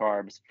 50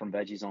 carbs from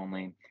veggies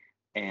only,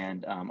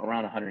 and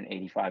around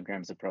 185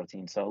 grams of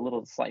protein. So a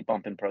little slight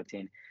bump in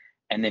protein,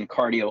 and then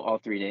cardio all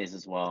 3 days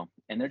as well.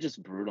 And they're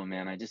just brutal,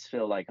 man. I just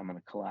feel like I'm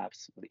gonna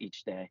collapse with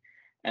each day.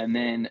 And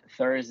then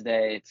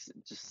Thursday, it's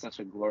just such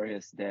a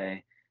glorious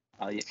day.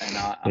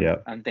 Yeah.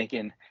 I'm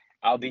thinking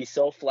I'll be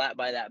so flat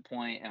by that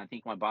point, and I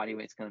think my body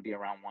weight's going to be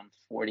around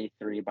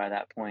 143 by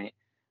that point.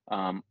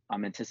 I'm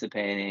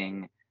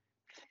anticipating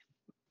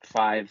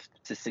 500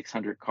 to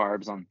 600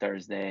 carbs on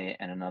Thursday,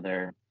 and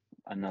another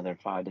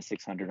 500 to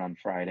 600 on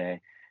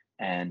Friday,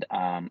 and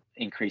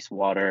increase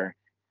water.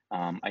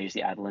 I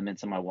usually add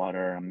lemons in my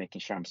water. I'm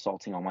making sure I'm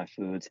salting all my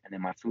foods, and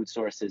then my food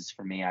sources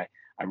for me, I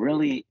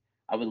really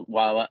I would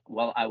while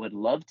I would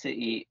love to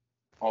eat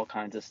all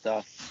kinds of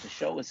stuff, the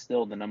show is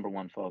still the number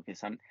one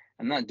focus. I'm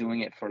not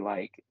doing it for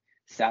like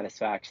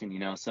satisfaction, you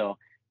know. So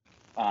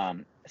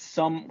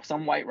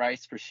some white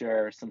rice for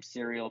sure, some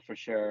cereal for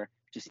sure,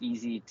 just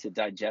easy to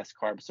digest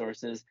carb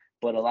sources,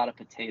 but a lot of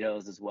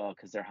potatoes as well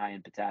because they're high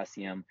in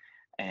potassium,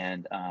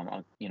 and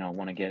I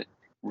want to get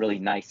really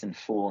nice and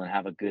full and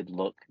have a good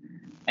look,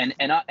 and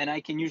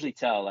I can usually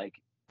tell like,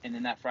 and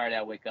then that Friday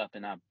I wake up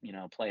and I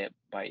play it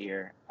by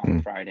ear on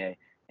Mm. Friday,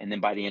 and then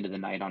by the end of the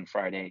night on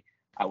Friday,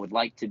 I would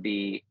like to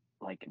be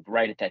like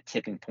right at that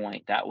tipping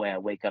point. That way I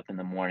wake up in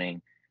the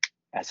morning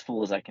as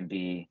full as I can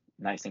be,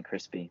 nice and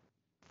crispy.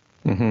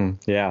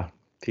 Yeah,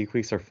 peak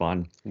weeks are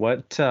fun.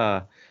 What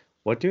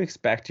do you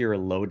expect your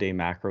low day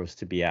macros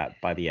to be at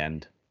by the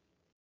end?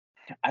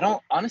 I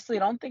don't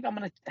think I'm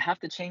gonna have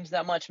to change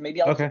that much.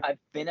 Maybe Okay. I've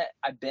been at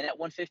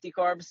 150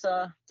 carbs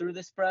through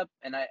this prep,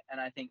 and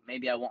I think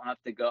maybe I won't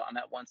have to go. I'm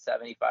at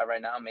 175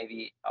 right now.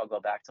 Maybe I'll go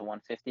back to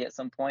 150 at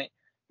some point.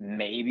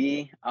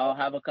 Maybe I'll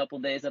have a couple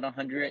days at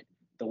 100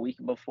 the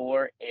week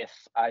before if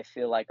I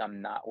feel like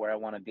I'm not where I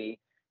want to be.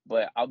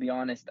 But I'll be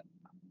honest,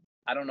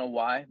 I don't know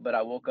why, but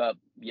I woke up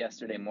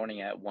yesterday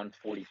morning at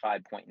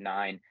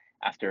 145.9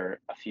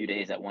 after a few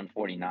days at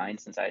 149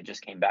 since I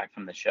just came back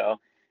from the show.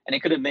 And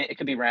it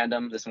could be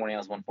random. This morning I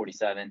was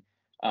 147.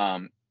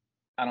 Um,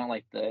 I don't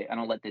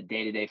let the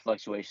day-to-day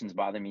fluctuations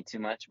bother me too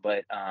much,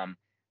 but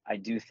I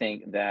do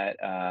think that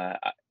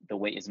the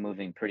weight is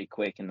moving pretty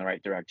quick in the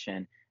right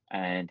direction,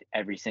 and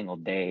every single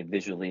day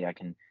visually I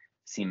can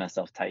see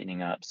myself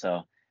tightening up.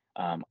 So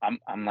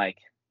I'm like,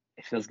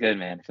 it feels good,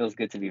 man. It feels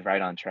good to be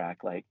right on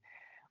track. Like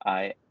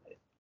I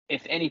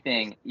if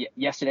anything,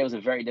 yesterday was a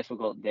very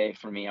difficult day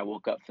for me. I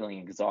woke up feeling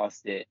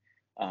exhausted.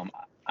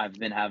 I've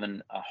been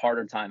having a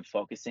harder time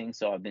focusing,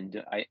 so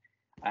I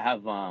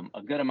have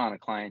a good amount of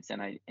clients,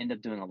 and I end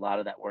up doing a lot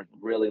of that work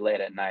really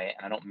late at night.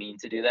 And I don't mean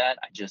to do that.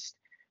 I just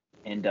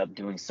end up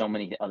doing so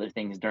many other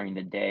things during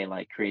the day,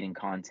 like creating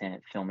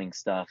content, filming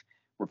stuff,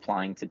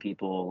 replying to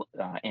people,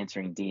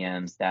 answering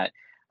DMs. That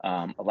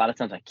a lot of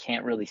times I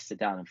can't really sit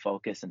down and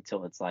focus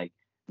until it's like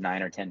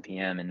 9 or 10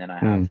 p.m., and then I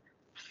Mm. have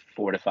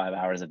 4 to 5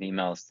 hours of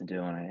emails to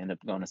do, and I end up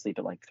going to sleep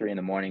at like 3 in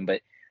the morning.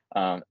 But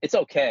it's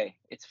okay,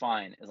 it's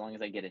fine as long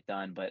as I get it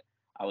done. But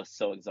I was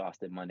so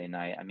exhausted Monday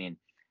night. I mean,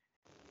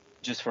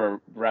 just for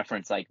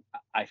reference, like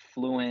I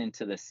flew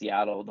into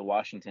the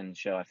Washington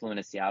show. I flew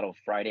into Seattle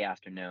Friday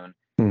afternoon,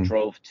 Mm.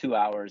 drove 2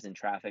 hours in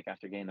traffic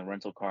after getting the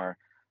rental car,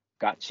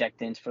 got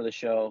checked in for the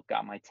show,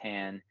 got my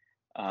tan,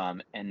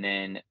 and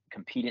then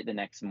competed the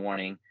next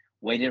morning.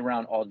 Waited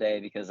around all day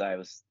because I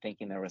was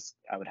thinking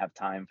I would have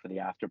time for the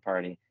after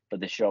party, but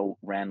the show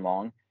ran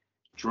long.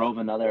 Drove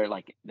another,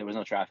 like there was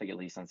no traffic at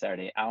least on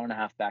Saturday, hour and a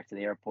half back to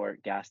the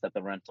airport, gassed up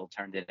the rental,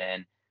 turned it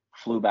in,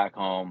 flew back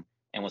home,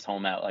 and was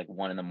home at like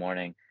 1 in the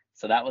morning.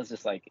 So that was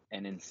just like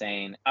an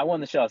insane. I won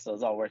the show, so it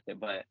was all worth it.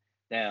 But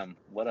damn,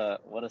 what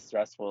a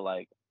stressful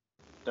like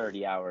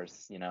 30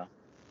 hours, you know?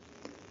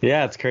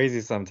 Yeah, it's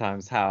crazy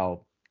sometimes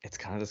how it's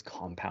kind of this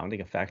compounding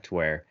effect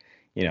where,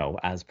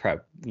 as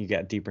prep, you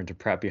get deeper into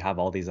prep, you have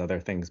all these other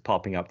things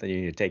popping up that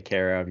you need to take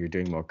care of. You're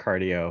doing more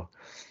cardio,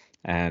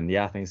 and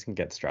yeah, things can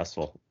get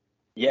stressful.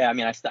 Yeah, I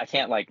mean, I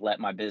can't like let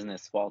my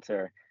business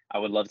falter. I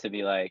would love to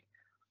be like,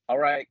 all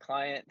right,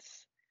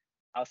 clients,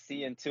 I'll see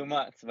you in 2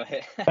 months, but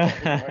it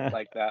doesn't work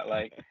like that.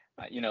 Like,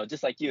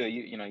 just like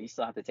you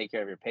still have to take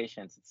care of your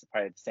patients. It's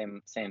probably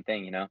the same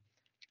thing, you know?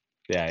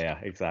 Yeah,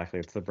 exactly.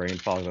 It's the brain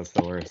fog that's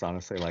the worst,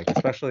 honestly. Like,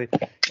 especially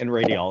in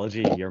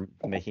radiology, you're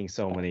making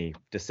so many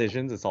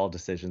decisions. It's all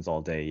decisions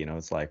all day.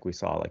 It's like we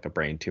saw like a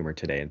brain tumor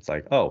today. It's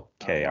like, oh,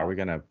 Oh okay, are wow. we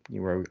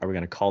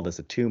gonna call this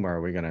a tumor?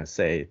 Are we gonna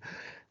say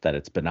that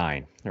it's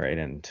benign, right?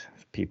 And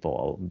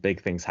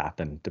big things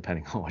happen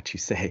depending on what you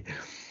say.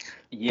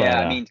 Yeah,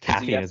 I But mean,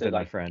 because caffeine has been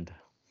my friend.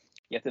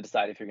 you have to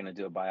decide if you're gonna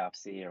do a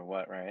biopsy or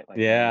what, right? Like,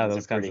 I mean, Yeah, these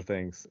are those kinds of pretty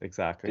things.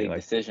 Exactly. big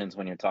Like, decisions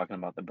when you're talking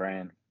about the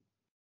brain.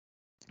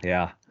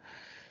 yeah.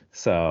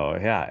 So,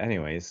 yeah,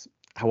 anyways,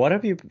 what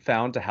have you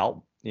found to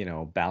help,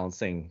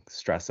 balancing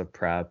stress of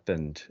prep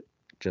and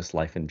just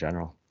life in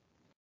general?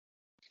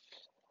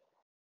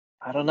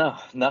 I don't know,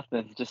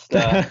 nothing. Just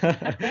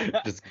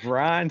Just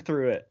grind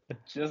through it.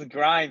 just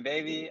grind,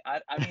 baby.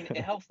 I mean,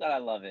 it helps that I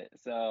love it.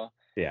 So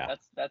Yeah.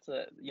 that's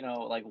a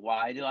like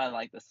why do I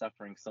like the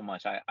suffering so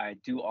much? I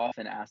do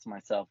often ask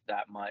myself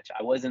that much.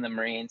 I was in the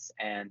Marines,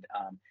 and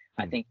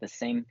I Hmm. think the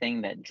same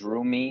thing that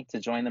drew me to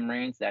join the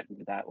Marines, that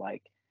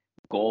like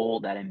goal,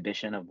 that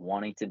ambition of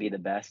wanting to be the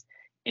best,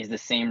 is the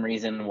same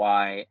reason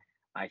why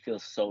I feel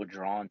so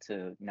drawn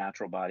to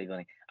natural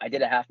bodybuilding. I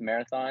did a half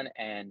marathon,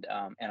 and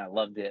I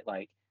loved it.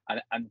 Like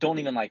I don't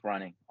even like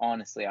running.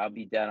 Honestly, I'll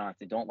be dead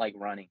honest. I don't like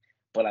running,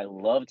 but I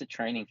loved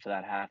training for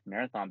that half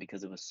marathon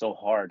because it was so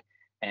hard,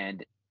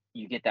 and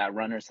you get that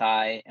runner's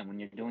high. And when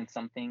you're doing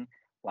something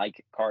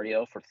like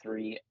cardio for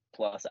 3+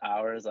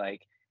 hours,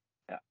 like,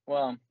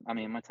 well, I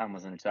mean, my time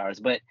wasn't 2 hours,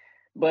 but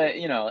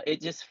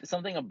it just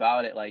something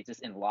about it, like,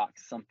 just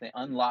unlocks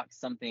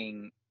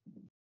something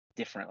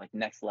different, like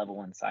next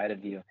level inside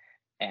of you,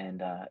 and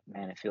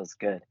man, it feels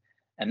good.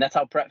 And that's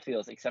how prep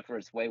feels, except for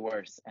it's way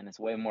worse and it's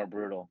way more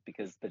brutal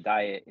because the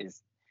diet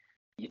is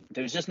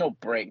there's just no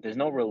break. There's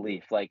no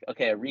relief. Like,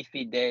 okay, a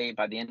refeed day,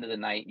 by the end of the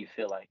night, you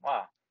feel like,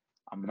 wow,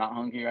 I'm not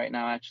hungry right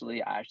now,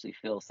 actually. I actually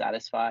feel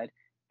satisfied.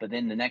 But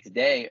then the next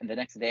day, and the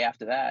next day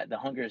after that, the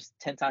hunger is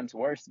 10 times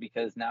worse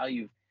because now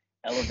you've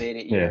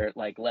elevated Yeah. your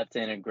like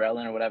leptin or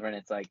ghrelin or whatever. And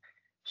it's like,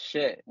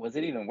 shit, was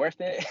it even worth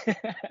it?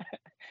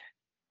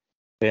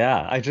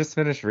 Yeah, I just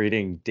finished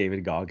reading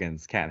David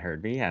Goggins' Can't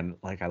Hurt Me, and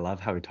like I love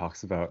how he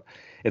talks about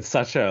it's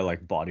such a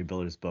like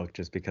bodybuilder's book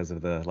just because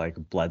of the like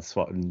blood,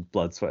 sweat,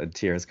 and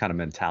tears kind of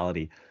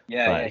mentality.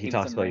 Yeah, But yeah, he he was a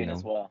talks about, Marine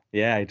as well.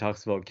 yeah, he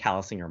talks about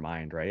callousing your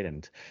mind, right?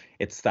 And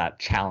it's that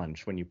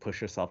challenge when you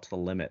push yourself to the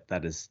limit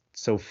that is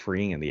so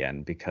freeing in the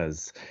end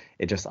because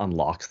it just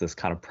unlocks this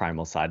kind of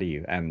primal side of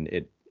you. And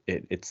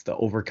it's the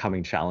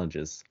overcoming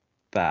challenges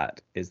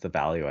that is the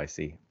value I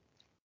see.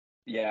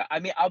 Yeah, I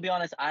mean, I'll be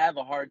honest, I have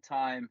a hard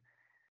time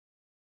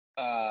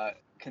uh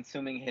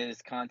consuming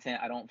his content.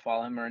 I don't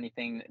follow him or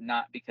anything,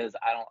 not because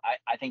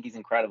I think he's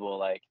incredible,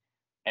 like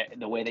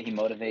the way that he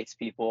motivates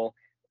people.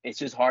 It's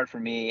just hard for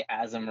me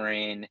as a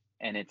Marine,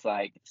 and it's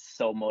like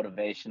so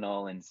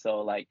motivational and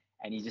so like,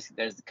 and you just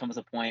there's comes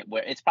a point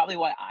where it's probably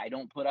why I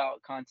don't put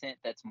out content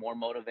that's more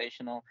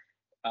motivational.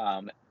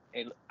 um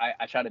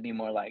I try to be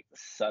more like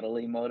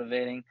subtly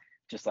motivating,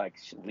 just like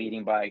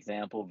leading by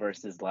example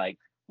versus like,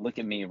 look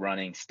at me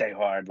running, stay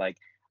hard. Like,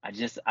 I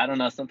don't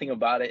know, something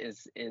about it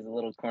is a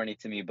little corny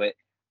to me, but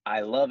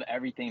I love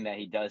everything that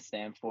he does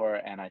stand for,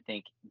 and I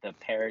think the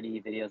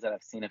parody videos that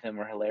I've seen of him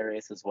are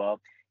hilarious as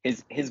well.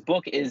 His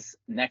book is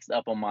next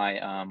up on my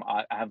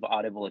I have an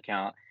Audible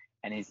account,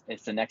 and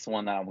it's the next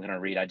one that I'm gonna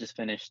read. I just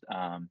finished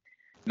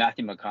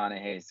Matthew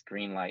McConaughey's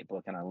Green Light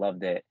book, and I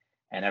loved it.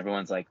 And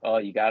everyone's like, "Oh,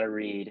 you got to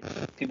read."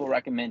 People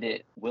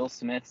recommended Will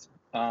Smith's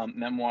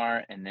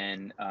memoir, and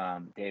then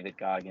David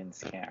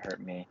Goggins' Can't Hurt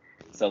Me.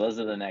 So those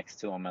are the next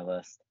two on my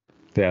list.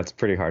 Yeah, it's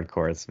pretty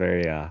hardcore. It's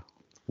very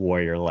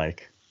warrior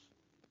like.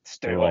 I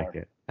Stay like hard.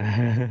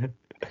 it.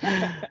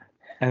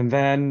 And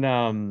then,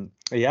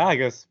 yeah, I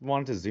guess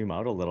wanted to zoom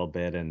out a little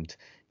bit and,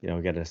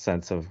 get a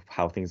sense of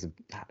how things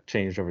have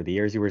changed over the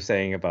years. You were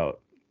saying about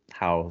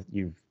how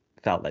you've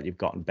felt that you've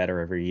gotten better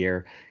every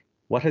year.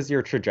 What has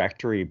your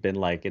trajectory been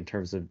like in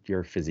terms of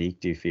your physique,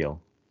 do you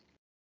feel?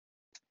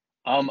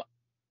 Um,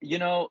 you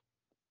know,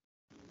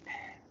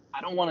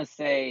 I don't want to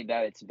say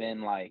that it's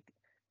been like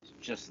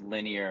just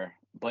linear,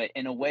 but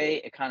in a way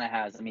it kind of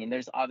has. I mean,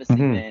 there's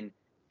obviously Hmm. been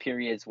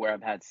periods where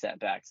I've had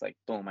setbacks, like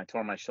boom, I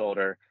tore my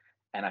shoulder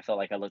and I felt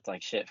like I looked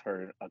like shit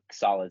for a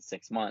solid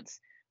 6 months.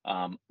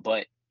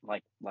 But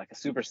like a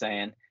Super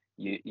Saiyan,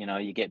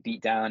 you get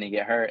beat down, you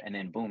get hurt, and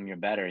then boom, you're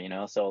better,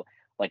 So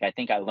like I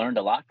think I learned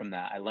a lot from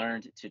that. I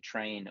learned to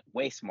train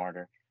way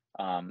smarter.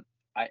 Um,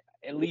 I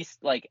at least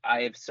like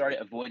I have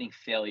started avoiding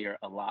failure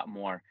a lot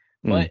more.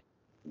 Mm. But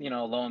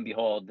lo and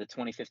behold, the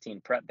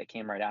 2015 prep that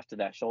came right after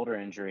that shoulder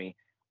injury,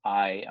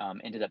 I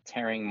ended up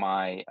tearing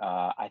my.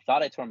 I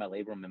thought I tore my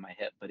labrum in my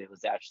hip, but it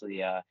was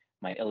actually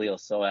my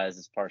iliopsoas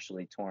is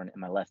partially torn in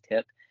my left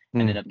hip.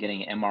 Ended Mm. up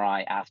getting an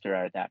MRI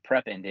after that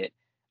prep ended,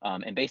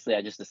 and basically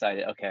I just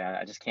decided, okay,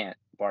 I just can't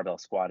barbell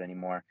squat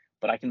anymore.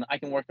 But I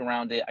can work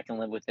around it. I can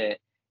live with it.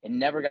 It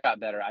never got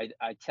better.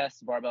 I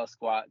test barbell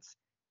squats,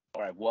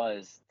 or I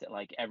was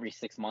like every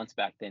 6 months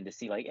back then to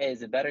see like, hey,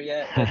 is it better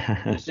yet? But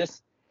there's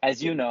just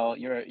as you know,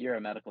 you're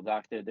a medical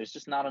doctor. There's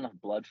just not enough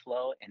blood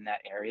flow in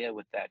that area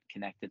with that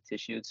connective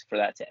tissues for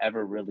that to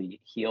ever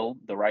really heal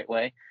the right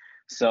way.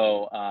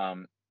 So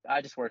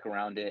I just work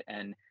around it.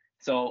 And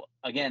so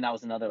again, that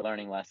was another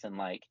learning lesson.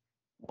 Like,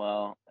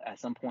 well, at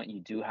some point you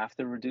do have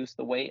to reduce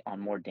the weight on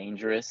more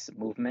dangerous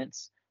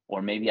movements.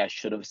 Or maybe I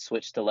should have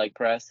switched to leg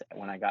press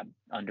when I got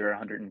under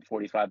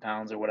 145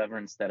 pounds or whatever,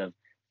 instead of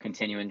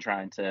continuing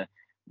trying to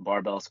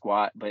barbell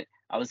squat. But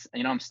I was,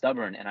 I'm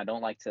stubborn and I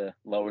don't like to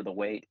lower the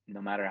weight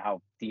no matter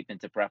how deep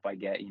into prep I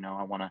get.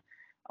 I want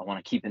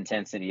to keep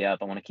intensity up.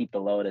 I want to keep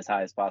the load as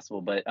high as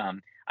possible. But I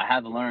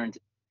have learned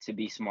to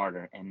be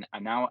smarter, and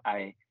now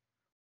I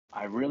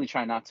really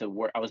try not to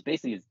work. I was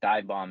basically just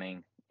dive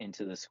bombing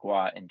into the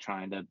squat and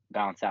trying to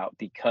bounce out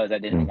because I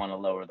didn't Mm. want to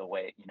lower the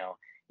weight,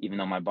 even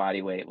though my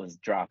body weight was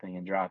dropping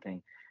and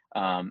dropping.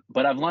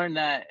 But I've learned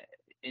that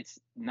it's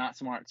not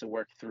smart to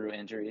work through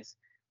injuries.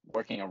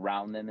 Working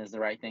around them is the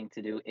right thing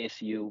to do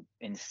if you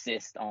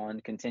insist on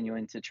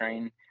continuing to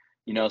train.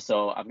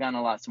 So I've gotten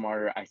a lot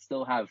smarter. I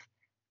still have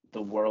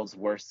the world's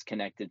worst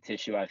connective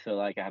tissue. I feel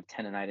like I have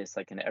tendonitis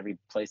like in every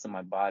place of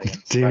my body.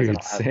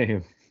 Dude,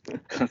 same.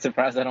 I'm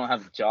surprised I don't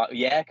have jaw.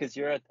 Yeah, because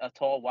you're a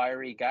tall,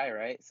 wiry guy,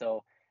 right?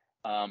 So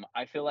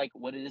I feel like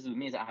what it is with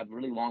me is I have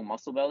really long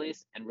muscle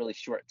bellies and really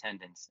short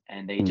tendons,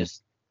 and they Mm.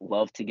 just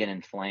love to get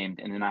inflamed.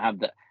 And then I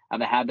have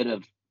a habit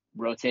of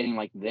rotating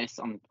like this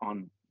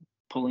on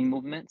pulling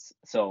movements.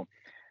 So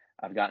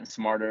I've gotten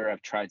smarter.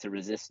 I've tried to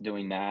resist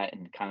doing that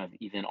and kind of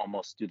even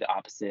almost do the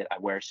opposite. I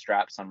wear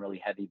straps on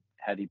really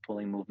heavy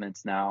pulling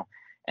movements now.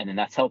 And then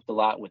that's helped a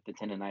lot with the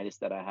tendonitis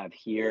that I have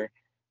here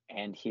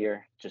and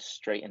here, just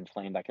straight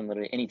inflamed. I can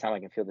literally, anytime I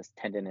can feel this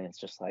tendon, and it's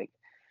just like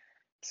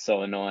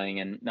so annoying.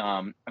 And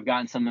I've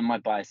gotten some in my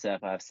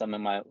bicep. I have some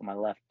in my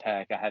left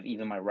pec. I have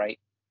even my right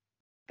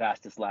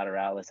vastus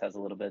lateralis has a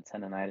little bit of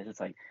tendonitis.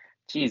 It's like,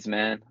 geez,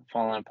 man,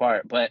 falling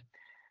apart. But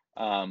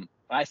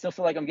I still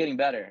feel like I'm getting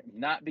better,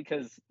 not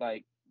because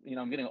like,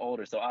 I'm getting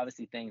older. So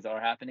obviously things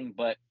are happening,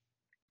 but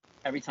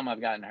every time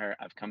I've gotten hurt,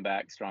 I've come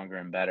back stronger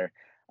and better.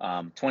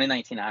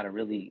 2019, I had a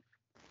really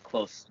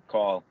close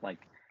call, like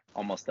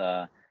almost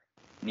a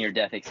near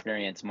death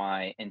experience.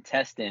 My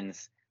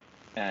intestines,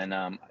 and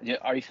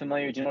are you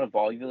familiar? Do you know what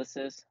a volvulus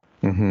is?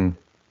 Hmm.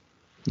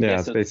 Yeah. Yeah,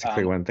 it's So,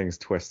 basically when things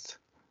twist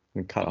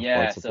and cut off blood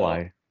yeah. So,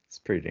 supply. It's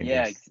pretty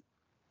yeah, dangerous.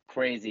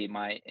 crazy.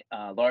 My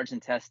large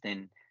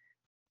intestine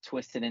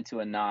twisted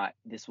into a knot.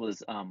 This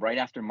was right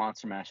after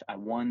Monster Mash. I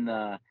won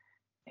the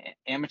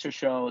amateur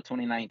show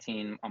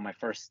 2019 on my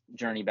first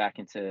journey back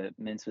into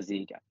men's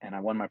physique, and I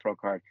won my pro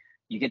card.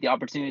 You get the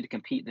opportunity to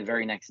compete the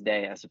very next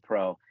day as a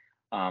pro.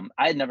 I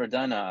had never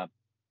done a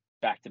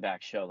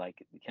back-to-back show. Like,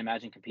 you can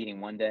imagine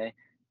competing one day,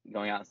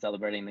 going out and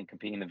celebrating, and then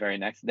competing the very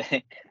next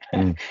day.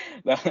 Mm.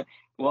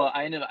 Well,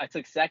 I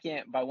took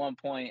second by 1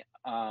 point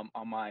on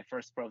my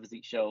first pro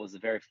physique show. It was the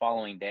very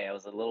following day. I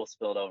was a little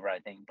spilled over, I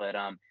think, but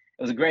it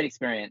was a great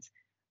experience.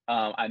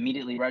 I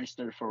immediately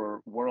registered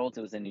for Worlds.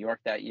 It was in New York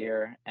that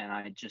year, and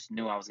I just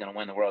knew I was going to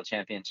win the World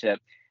Championship.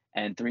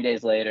 And 3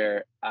 days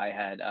later, I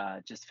had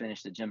just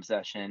finished a gym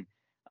session.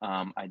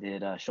 I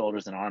did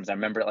shoulders and arms. I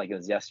remember it like it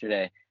was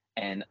yesterday.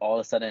 And all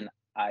of a sudden,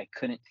 I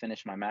couldn't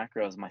finish my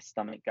macros. My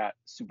stomach got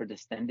super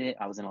distended.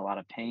 I was in a lot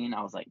of pain.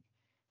 I was like,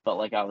 felt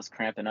like I was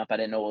cramping up. I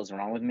didn't know what was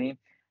wrong with me.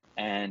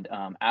 And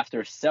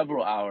after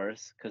several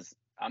hours, because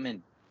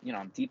I'm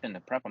deep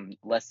into prep. I'm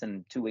less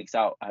than 2 weeks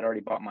out. I'd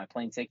already bought my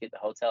plane ticket, the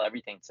hotel,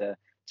 everything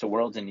to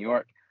Worlds in New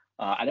York.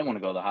 I didn't want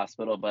to go to the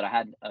hospital, but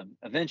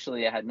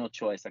eventually I had no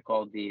choice. I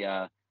called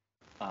the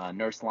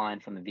nurse line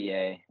from the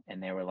VA,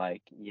 and they were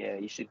like, "Yeah,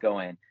 you should go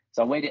in."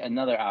 So I waited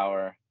another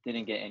hour.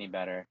 Didn't get any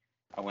better.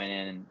 I went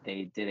in and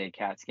they did a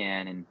CAT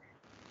scan, and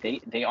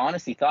they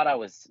honestly thought I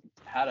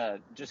had a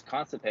just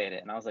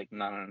constipated, and I was like,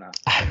 no, no,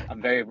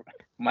 no.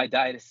 My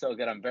diet is so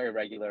good. I'm very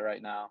regular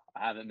right now.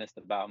 I haven't missed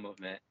a bowel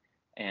movement,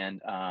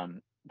 and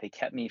they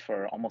kept me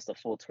for almost a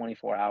full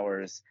 24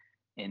 hours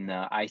in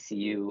the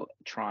ICU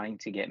trying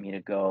to get me to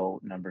go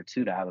number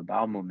two to have a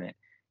bowel movement,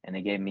 and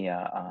they gave me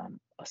a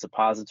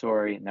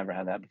suppository. Never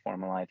had that before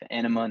in my life. An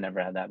enema.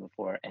 Never had that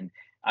before, and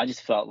I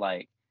just felt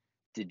like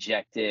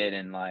dejected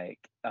and like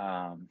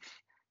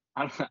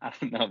I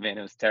don't know, man.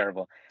 It was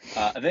terrible.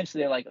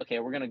 Eventually, they're like, okay,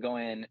 we're gonna go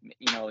in.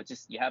 It's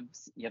just you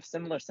have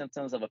similar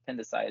symptoms of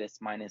appendicitis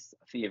minus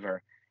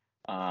fever.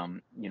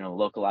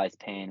 Localized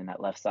pain in that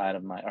left side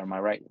of my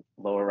right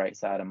lower right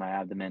side of my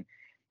abdomen.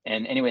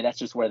 And anyway, that's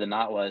just where the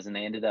knot was, and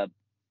they ended up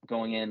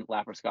going in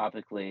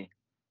laparoscopically,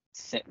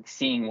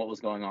 seeing what was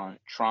going on,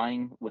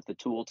 trying with the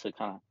tool to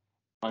kind of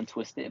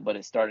untwist it, but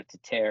it started to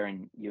tear,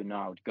 and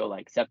I would go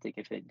like septic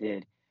if it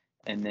did.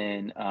 And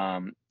then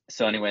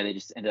so anyway, they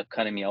just ended up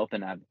cutting me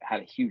open. I've had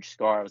a huge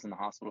scar. I was in the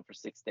hospital for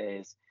 6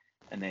 days,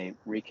 and they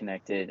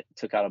reconnected,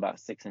 took out about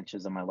 6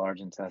 inches of my large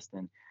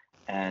intestine.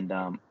 And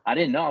I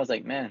didn't know. I was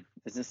like, man,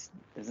 is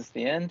this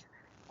the end?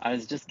 I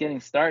was just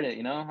getting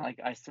started, like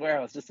I swear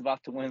I was just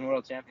about to win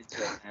world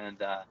championship. And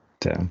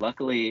Damn.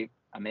 luckily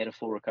I made a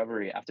full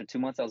recovery. After 2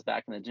 months, I was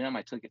back in the gym.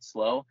 I took it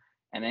slow,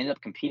 and I ended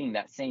up competing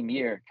that same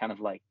year, kind of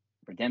like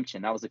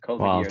redemption. That was the COVID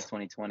year, Wild.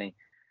 2020.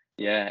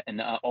 Yeah,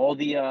 and all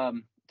the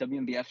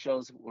WNBF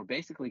shows were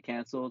basically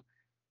canceled.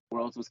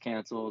 Worlds was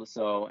canceled,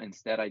 so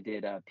instead I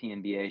did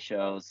PNBA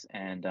shows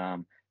and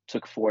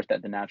took fourth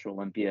at the Natural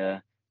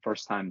Olympia.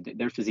 First time,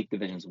 their physique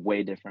division is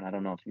way different. I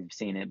don't know if you've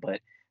seen it, but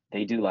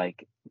they do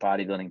like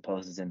bodybuilding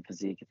poses in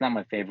physique. It's not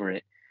my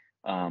favorite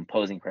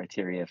posing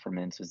criteria for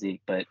men's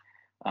physique, but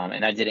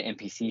and I did an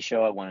NPC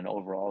show. I won an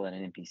overall at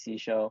an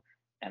NPC show,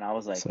 and I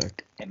was like,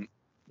 Sick.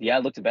 yeah, I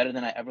looked better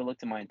than I ever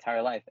looked in my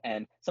entire life.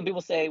 And some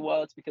people say,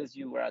 well, it's because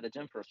you were at the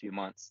gym for a few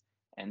months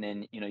and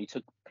then, you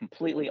took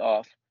completely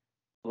off,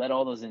 let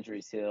all those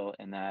injuries heal,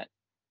 and that,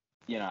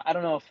 I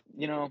don't know if,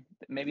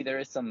 maybe there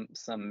is some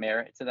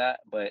merit to that,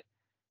 but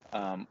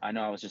I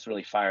know I was just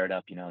really fired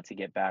up, to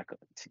get back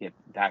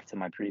to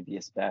my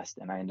previous best,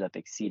 and I ended up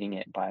exceeding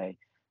it by,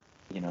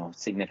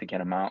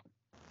 significant amount.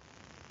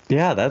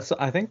 Yeah, that's,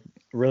 I think,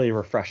 really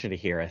refreshing to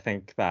hear. I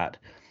think that,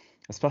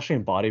 especially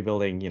in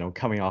bodybuilding,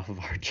 coming off of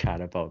our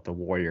chat about the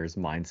warrior's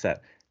mindset,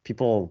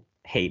 people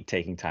hate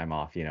taking time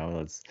off,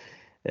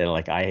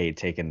 like I hate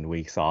taking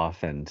weeks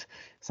off, and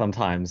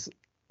sometimes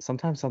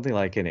something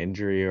like an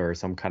injury or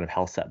some kind of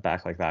health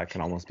setback like that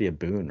can almost be a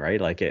boon, right?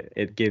 Like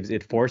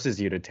it forces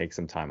you to take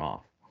some time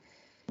off.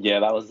 Yeah,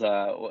 that was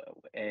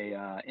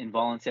a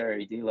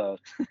involuntary deload.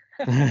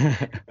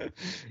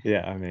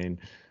 Yeah, I mean,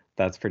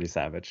 that's pretty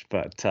savage,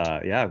 but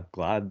yeah,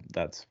 glad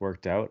that's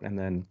worked out. And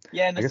then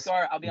Yeah, and I the guess,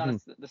 scar, I'll be mhm,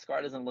 honest, the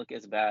scar doesn't look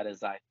as bad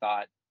as I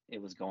thought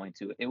it was going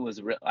to. It was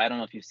I don't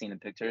know if you've seen the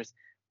pictures,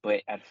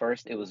 but at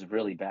first it was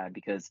really bad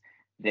because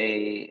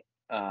they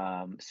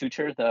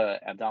suture the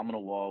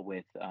abdominal wall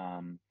with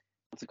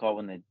what's it called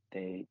when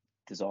they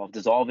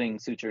dissolving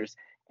sutures,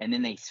 and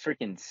then they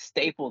freaking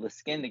staple the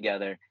skin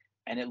together,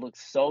 and it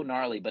looks so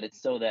gnarly, but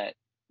it's so that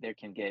there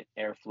can get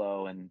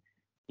airflow and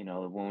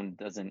the wound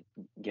doesn't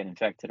get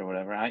infected or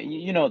whatever.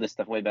 You know this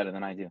stuff way better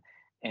than I do.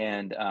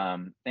 And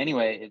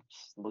anyway, it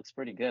just looks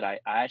pretty good. I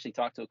actually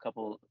talked to a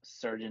couple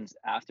surgeons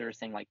after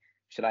saying like,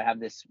 should I have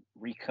this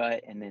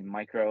recut and then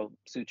micro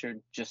sutured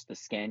just the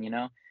skin,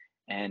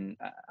 And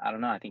I don't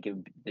know. I think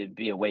it'd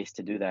be a waste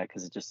to do that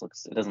because it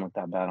doesn't look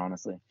that bad,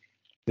 honestly.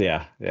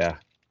 yeah,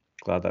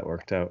 glad that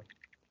worked out.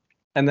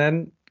 And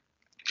then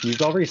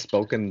you've already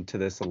spoken to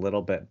this a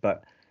little bit,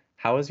 but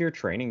how has your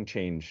training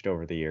changed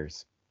over the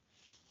years?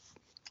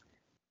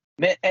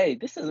 Man, hey,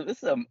 this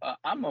is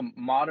I'm a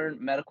modern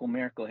medical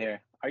miracle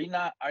here. Are you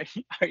not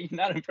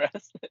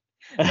impressed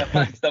that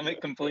my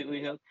stomach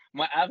completely healed?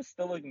 My abs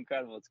still look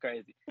incredible. It's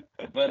crazy,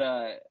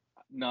 but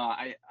no,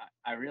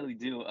 I really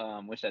do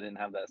wish I didn't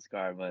have that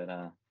scar, but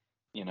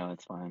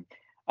it's fine.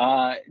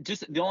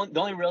 Just the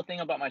only real thing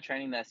about my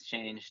training that's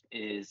changed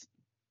is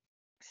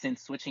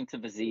since switching to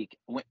physique.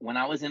 When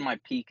I was in my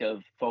peak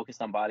of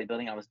focused on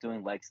bodybuilding, I was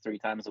doing legs 3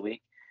 times a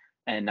week,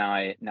 and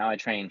now I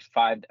train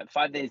 5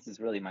 days is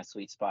really my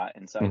sweet spot,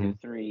 and so I do Hmm.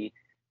 3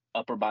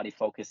 upper body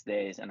focused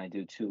days and I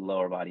do 2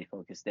 lower body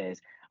focused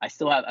days. I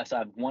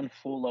have one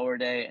full lower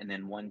day and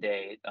then one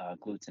day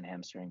glutes and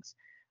hamstrings,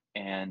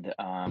 and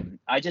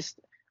I just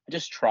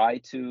try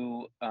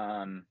to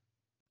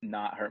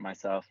not hurt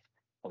myself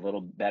a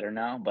little better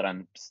now, but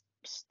I'm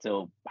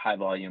still high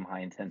volume,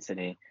 high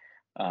intensity.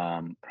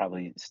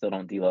 Probably still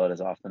don't deload as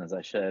often as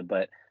I should,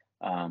 but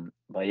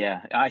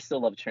yeah, I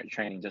still love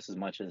training just as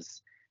much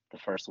as the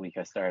first week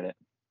I started.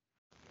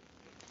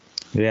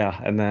 Yeah,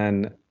 and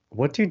then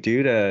what do you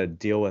do to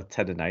deal with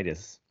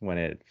tendonitis when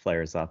it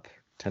flares up?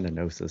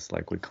 Tendinosis,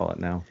 like we call it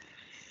now.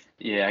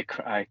 Yeah,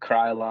 I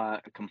cry a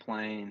lot,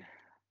 complain,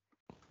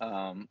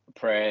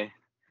 pray.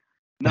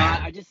 No,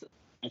 I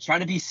try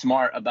to be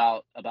smart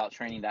about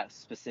training that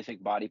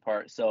specific body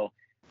part. So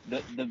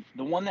the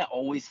one that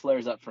always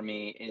flares up for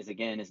me is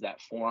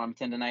that forearm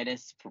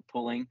tendonitis for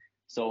pulling.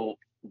 So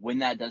when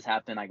that does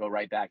happen, I go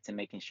right back to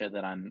making sure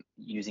that I'm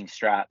using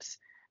straps,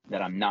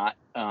 that I'm not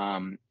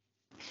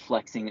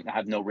flexing, I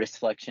have no wrist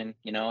flexion.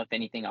 If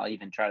anything, I'll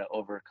even try to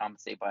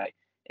overcompensate by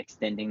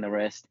extending the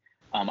wrist.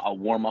 I'll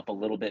warm up a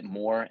little bit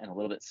more and a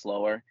little bit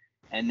slower.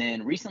 And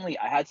then recently,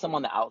 I had some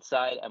on the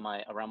outside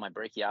around my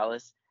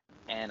brachialis,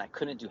 and I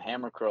couldn't do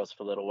hammer curls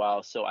for a little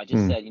while. So I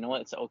just Hmm. said, you know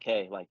what, it's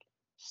okay. Like,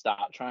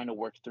 stop trying to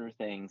work through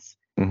things,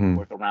 Hmm.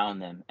 work around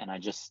them. And I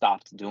just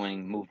stopped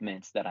doing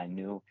movements that I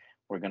knew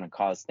were going to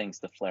cause things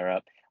to flare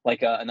up.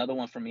 Like another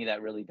one for me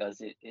that really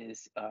does it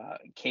is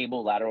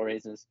cable lateral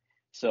raises.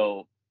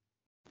 So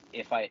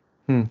if I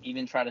Hmm.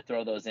 even try to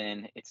throw those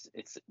in, it's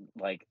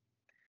like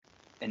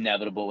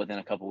inevitable within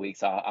a couple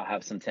weeks. I'll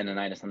have some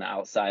tendonitis on the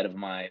outside of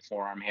my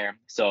forearm here.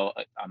 So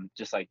I'm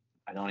just like,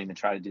 I don't even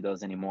try to do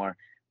those anymore.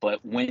 But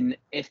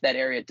if that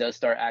area does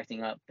start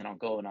acting up, then I'll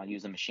go and I'll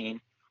use a machine,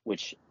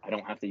 which I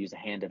don't have to use a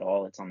hand at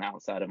all. It's on the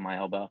outside of my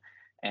elbow.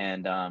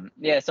 And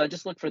yeah, so I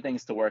just look for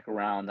things to work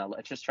around.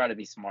 I just try to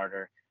be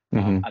smarter.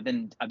 Hmm. I've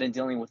been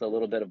dealing with a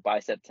little bit of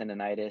bicep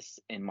tendonitis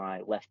in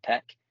my left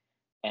pec,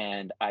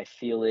 and I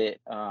feel it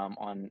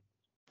on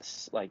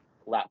like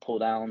lat pull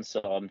downs.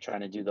 So I'm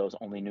trying to do those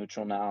only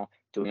neutral now.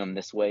 Doing them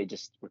this way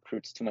just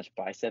recruits too much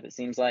bicep, it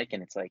seems like,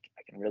 and it's like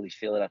I can really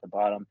feel it at the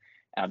bottom.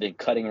 And I've been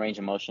cutting range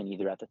of motion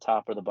either at the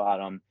top or the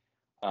bottom,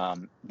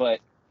 but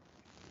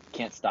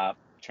can't stop.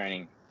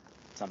 training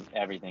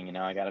everything.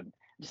 I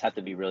just have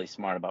to be really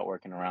smart about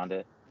working around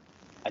it.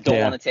 I don't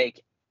want Yeah. to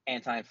take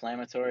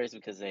anti-inflammatories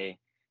because they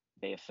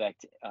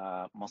affect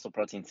muscle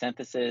protein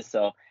synthesis.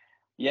 So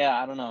yeah,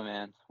 I don't know,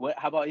 man.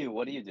 How about you?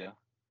 What do you do?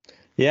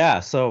 Yeah,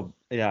 so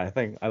yeah, I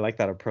think I like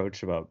that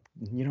approach about,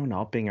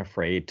 not being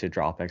afraid to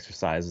drop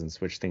exercises and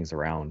switch things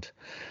around.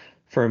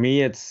 For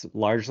me, it's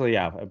largely,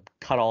 yeah,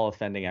 cut all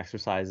offending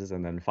exercises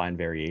and then find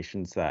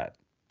variations that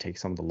take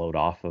some of the load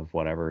off of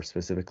whatever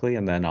specifically.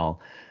 And then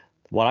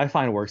what I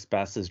find works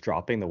best is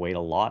dropping the weight a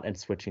lot and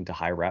switching to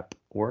high rep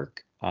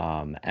work.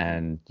 Hmm.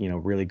 And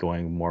really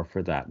going more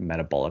for that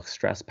metabolic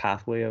stress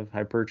pathway of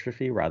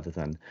hypertrophy rather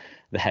than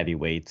the heavy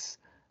weights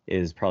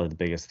is probably the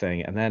biggest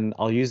thing. And then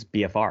I'll use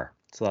BFR.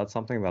 So that's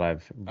something that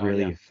I've Oh yeah.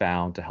 really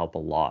found to help a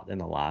lot in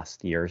the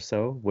last year or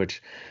so,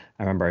 which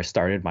I remember I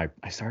started my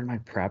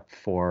prep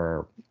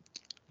for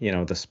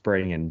the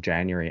spring in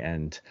January,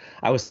 and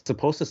I was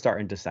supposed to start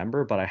in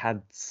December, but I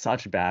had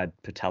such bad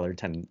patellar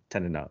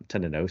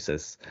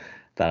tendinosis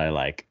that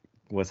I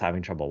was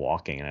having trouble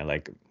walking. And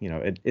I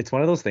it's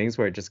one of those things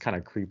where it just kind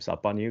of creeps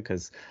up on you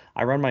because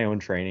I run my own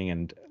training,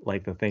 and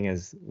the thing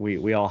is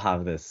we all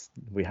have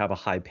we have a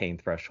high pain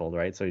threshold,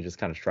 right? So you just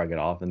kind of shrug it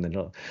off, and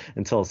then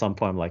until at some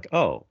point I'm like,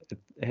 oh,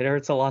 it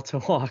hurts a lot to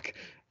walk.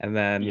 And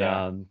then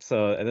Yeah.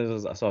 so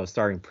I was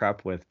starting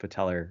prep with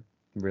patellar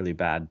really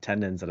bad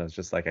tendons, and I was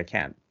just like, I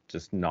can't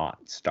just not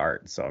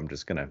start, so I'm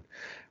just gonna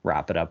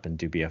wrap it up and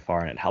do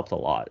BFR, and it helped a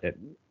lot.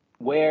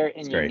 Where It's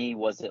in your great. knee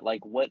was it?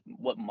 Like what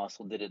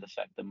muscle did it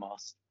affect the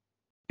most?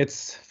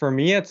 It's for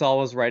me, it's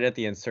always right at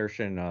the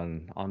insertion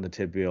on the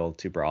tibial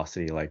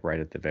tuberosity, like right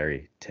at the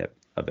very tip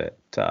of it.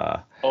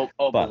 Oh,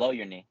 But below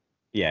your knee.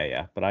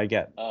 yeah, but I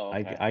get Oh, I,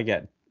 okay. I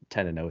get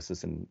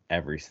tendinosis in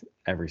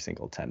every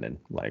single tendon.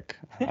 Like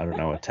I don't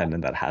know a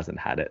tendon that hasn't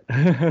had it.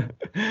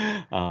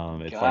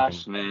 It's like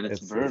Gosh, man,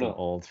 it's it's an brutal.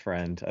 old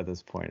friend at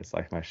this point. It's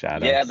like my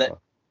shadow. Yeah, So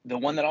the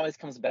one that always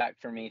comes back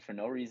for me for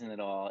no reason at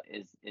all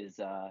is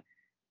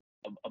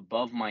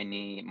above my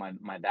knee,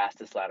 my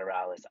vastus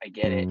lateralis. I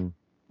get it. mm,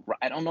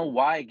 I don't know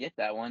why I get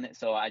that one.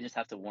 So I just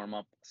have to warm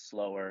up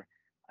slower.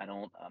 I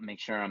don't make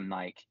sure I'm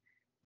like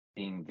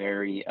being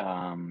very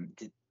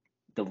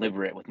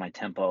deliberate with my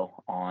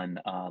tempo on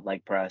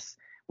leg press,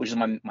 which is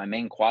my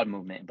main quad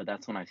movement. But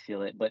that's when I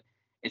feel it. But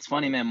it's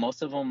funny, man.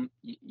 Most of them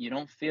you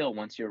don't feel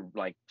once you're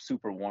like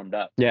super warmed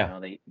up. yeah.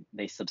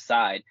 They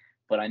subside.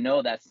 But I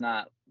know that's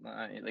not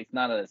like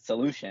not a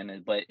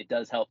solution, but it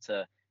does help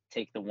to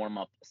take the warm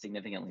up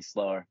significantly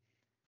slower.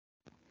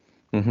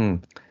 hmm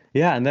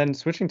Yeah, and then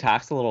switching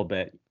tacks a little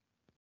bit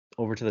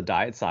over to the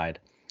diet side.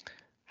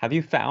 Have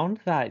you found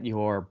that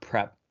your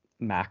prep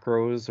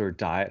macros or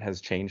diet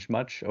has changed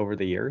much over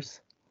the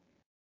years?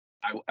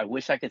 I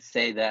wish I could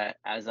say that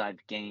as I've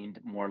gained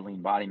more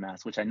lean body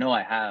mass, which I know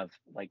I have,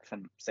 like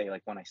from say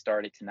like when I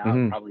started to now, I've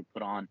hmm probably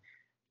put on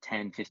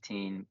 10,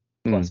 15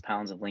 plus Mm.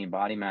 pounds of lean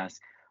body mass.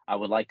 I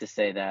would like to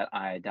say that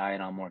I diet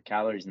on more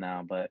calories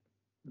now, but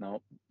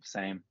nope,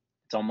 same.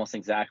 It's almost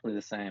exactly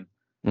the same.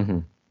 hmm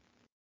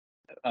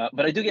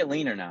But I do get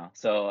leaner now.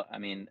 So, I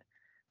mean,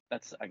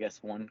 that's, I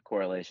guess, one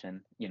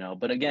correlation,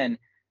 but again,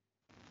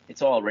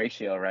 it's all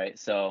ratio, right?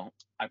 So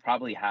I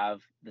probably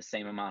have the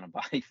same amount of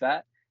body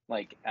fat,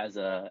 like as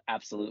a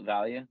absolute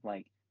value.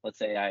 Like let's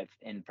say I've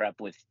in prep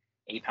with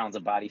 8 pounds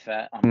of body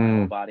fat on my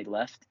whole Mm. body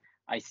left.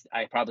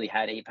 I probably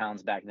had 8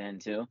 pounds back then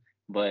too,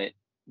 but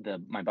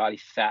my body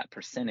fat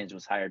percentage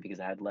was higher because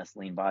I had less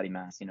lean body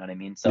mass. You know what I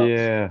mean? So,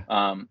 Yeah.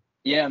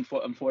 yeah,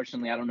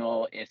 unfortunately, I don't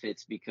know if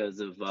it's because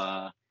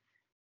of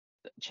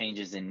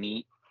changes in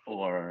NEAT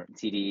or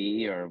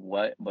TDE or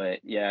what, but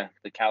yeah,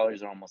 the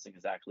calories are almost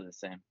exactly the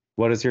same.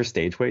 What has your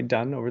stage weight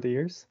done over the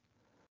years?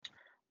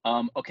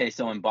 Okay,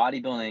 so in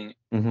bodybuilding,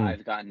 hmm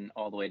I've gotten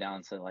all the way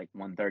down to like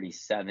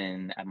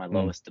 137 at my Mm.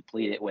 lowest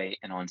depleted weight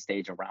and on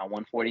stage around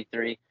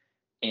 143.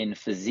 In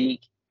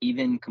physique,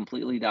 even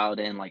completely dialed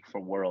in like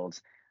for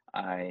worlds,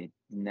 I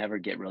never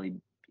get really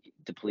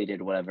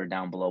depleted, whatever,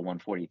 down below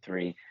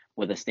 143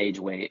 with a stage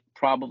weight.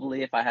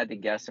 Probably, if I had to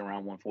guess,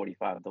 around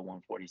 145 to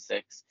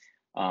 146.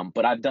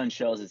 But I've done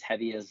shows as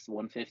heavy as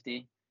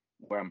 150,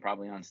 where I'm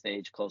probably on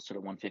stage closer to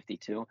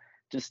 152.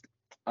 Just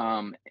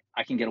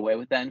I can get away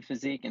with that in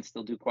physique and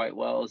still do quite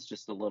well. It's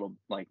just a little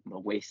like the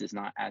waist is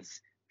not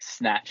as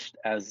snatched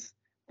as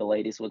the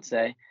ladies would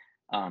say.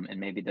 And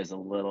maybe there's a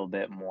little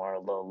bit more, a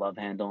little love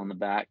handle in the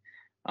back.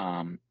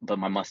 But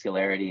my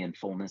muscularity and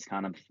fullness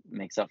kind of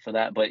makes up for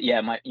that. But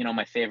yeah,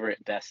 my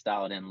favorite best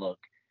styled in look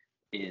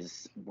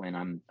is when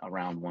I'm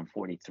around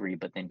 143,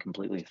 but then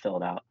completely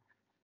filled out.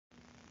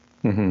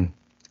 hmm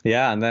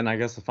Yeah, and then I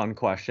guess a fun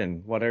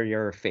question. What are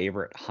your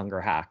favorite hunger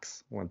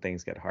hacks when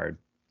things get hard?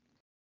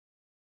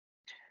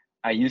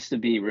 I used to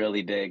be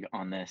really big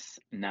on this.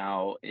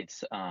 Now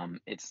it's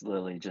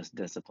literally just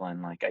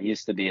discipline. Like I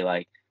used to be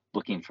like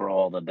looking for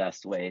all the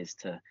best ways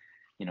to,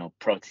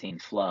 protein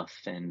fluff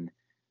and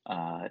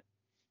uh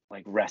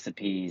like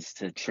recipes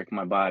to trick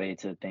my body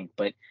to think.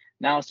 But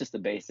now it's just the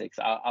basics.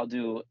 I'll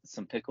do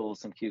some pickles,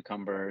 some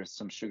cucumbers,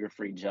 some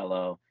sugar-free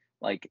Jello,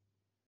 like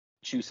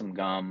chew some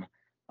gum,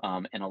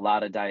 and a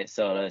lot of diet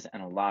sodas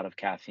and a lot of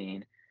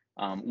caffeine.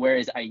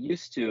 Whereas I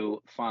used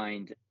to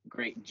find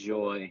great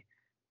joy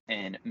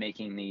in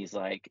making these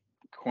like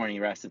corny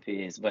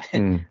recipes, but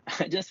Mm.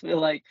 I just feel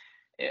like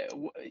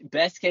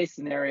best case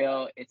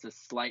scenario, it's a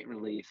slight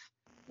relief.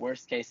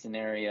 Worst case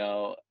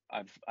scenario,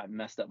 I've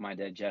messed up my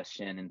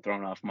digestion and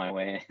thrown off my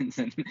weigh-ins,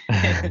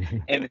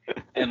 and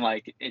and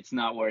like it's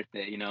not worth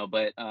it, you know.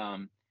 But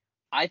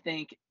I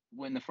think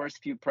when the first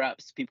few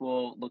preps,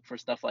 people look for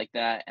stuff like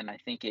that, and I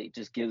think it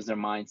just gives their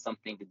mind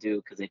something to do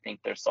because they think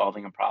they're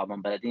solving a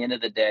problem. But at the end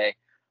of the day,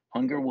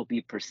 hunger will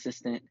be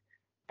persistent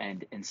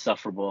and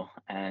insufferable,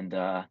 and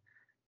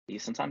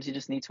sometimes you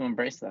just need to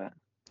embrace that.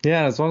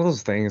 Yeah, it's one of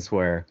those things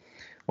where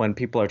when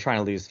people are trying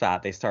to lose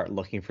fat, they start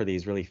looking for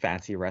these really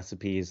fancy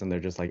recipes and they're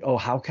just like, oh,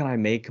 how can I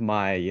make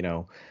my,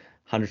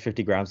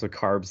 150 grams of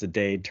carbs a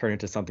day turn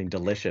into something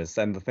delicious?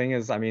 And the thing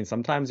is, I mean,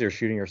 sometimes you're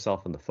shooting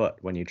yourself in the foot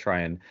when you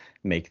try and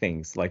make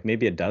things like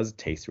maybe it does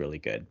taste really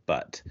good,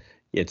 but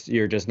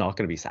you're just not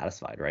going to be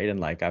satisfied, right? And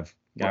like I've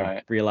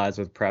Right. realized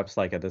with preps,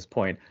 like at this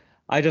point,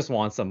 I just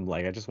want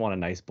a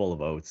nice bowl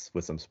of oats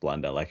with some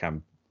Splenda. Like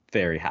I'm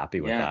very happy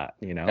with Yeah. that,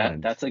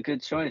 and That's a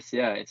good choice.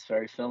 Yeah, it's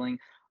very filling.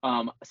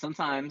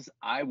 Sometimes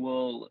I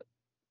will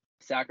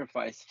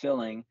sacrifice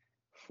filling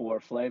for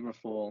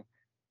flavorful,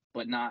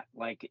 but not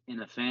like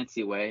in a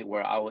fancy way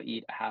where I will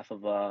eat half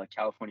of a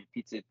California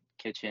Pizza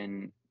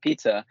Kitchen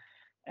pizza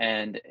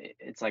and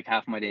it's like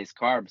half my day's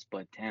carbs,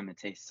 but damn, it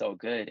tastes so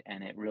good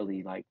and it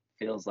really like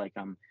feels like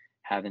I'm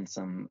having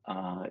some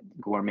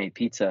gourmet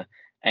pizza.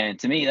 And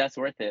to me, that's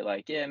worth it.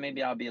 Like, yeah,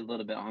 maybe I'll be a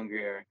little bit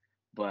hungrier,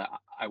 but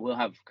I will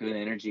have good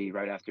energy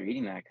right after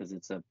eating that because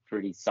it's a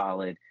pretty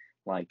solid,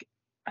 like,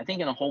 I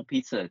think in a whole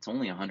pizza, it's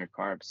only 100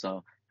 carbs.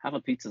 So half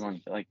a pizza is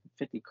only like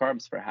 50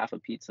 carbs for half a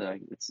pizza.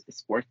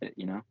 It's worth it,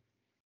 you know?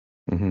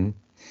 hmm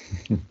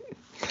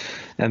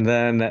And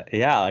then,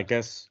 yeah, I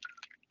guess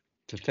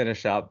to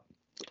finish up,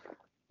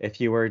 if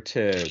you were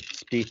to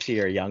speak to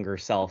your younger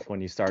self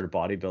when you started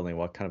bodybuilding,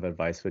 what kind of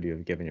advice would you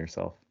have given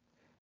yourself?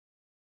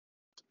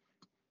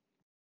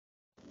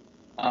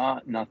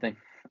 Nothing.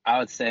 I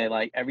would say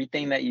like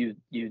everything that you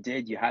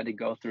did, you had to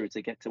go through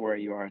to get to where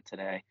you are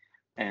today.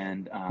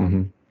 And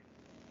hmm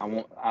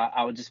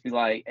I would just be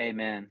like, hey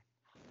man,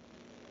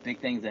 big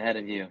things ahead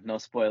of you. No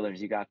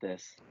spoilers, you got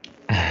this.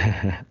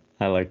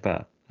 I like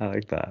that. I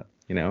like that.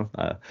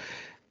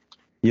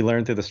 You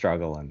learn through the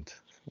struggle, and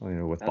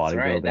with That's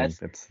right. bodybuilding,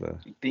 That's it's the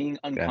being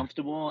yeah.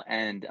 uncomfortable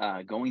and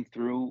going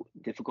through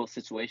difficult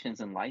situations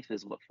in life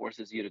is what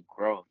forces you to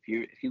grow.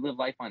 If you live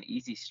life on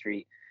easy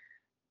street,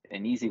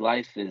 an easy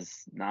life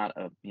is not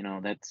a,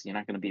 that's, you're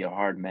not going to be a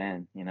hard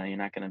man, you're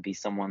not going to be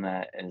someone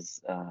that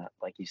is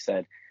like you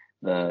said,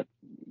 the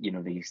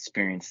they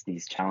experience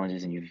these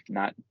challenges and you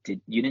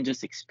didn't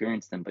just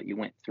experience them, but you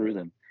went through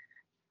them.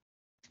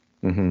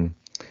 hmm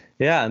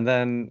Yeah, and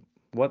then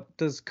what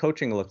does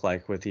coaching look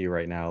like with you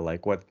right now?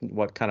 Like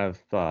what kind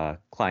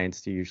of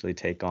clients do you usually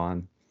take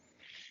on?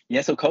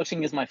 Yeah, so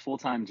coaching is my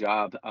full-time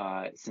job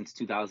since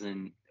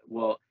 2000.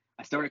 Well,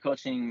 I started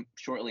coaching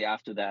shortly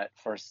after that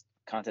first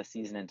contest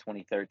season in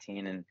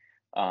 2013, and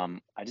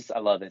I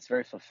love it. It's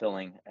very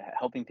fulfilling,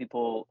 helping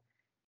people.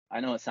 I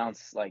know it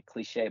sounds like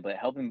cliche, but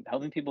helping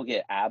people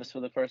get abs for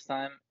the first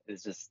time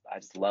is just, I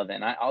just love it.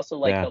 And I also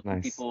like Yeah, helping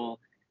nice. people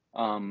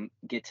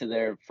get to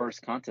their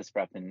first contest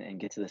prep and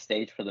get to the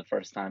stage for the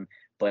first time.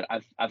 But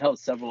I've helped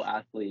several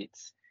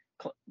athletes.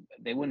 cl-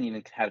 They wouldn't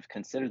even have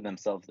considered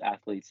themselves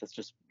athletes. That's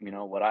just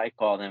what I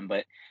call them.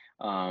 But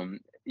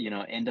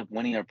end up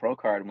winning a pro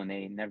card when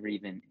they never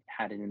even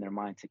had it in their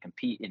mind to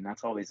compete. And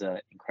that's always a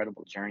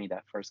incredible journey,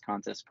 that first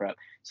contest prep.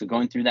 So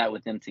going through that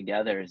with them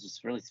together is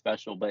just really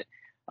special. But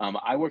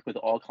I work with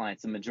all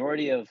clients. The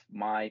majority of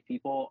my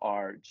people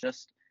are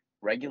just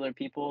regular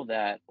people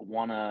that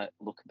want to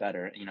look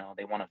better.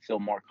 They want to feel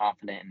more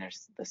confident in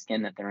the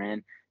skin that they're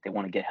in. They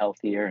want to get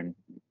healthier and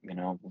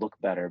look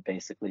better,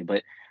 basically.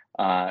 But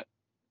uh,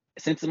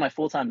 since it's my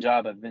full time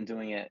job, I've been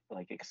doing it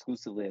like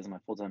exclusively as my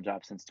full time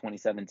job since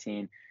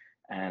 2017,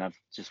 and I've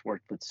just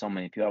worked with so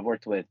many people. I've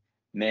worked with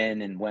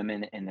men and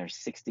women in their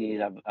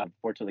 60s. I've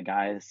worked with a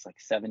guy that's like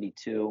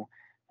 72,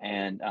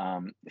 and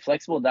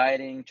flexible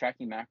dieting,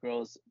 tracking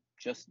macros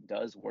just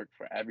does work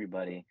for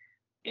everybody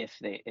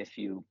if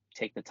you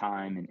take the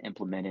time and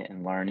implement it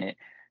and learn it.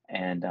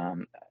 And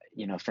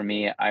for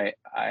me, I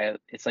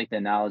it's like the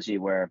analogy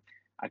where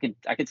I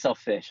could sell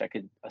fish, I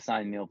could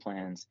assign meal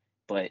plans,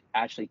 but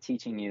actually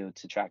teaching you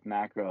to track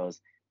macros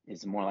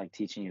is more like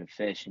teaching you to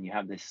fish, and you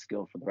have this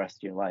skill for the rest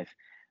of your life.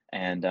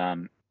 And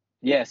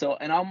yeah, so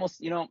and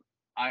almost,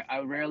 I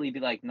rarely be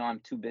like, no, I'm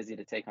too busy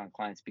to take on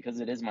clients because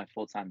it is my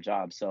full-time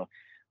job. So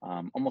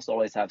almost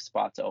always have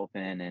spots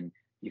open, and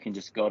you can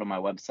just go to my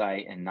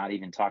website and not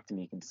even talk to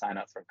me. You can sign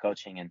up for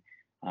coaching, and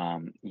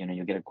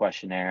you'll get a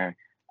questionnaire,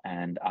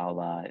 and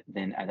I'll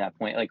then at that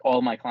point, like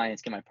all my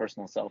clients get my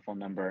personal cell phone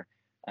number,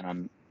 and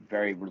I'm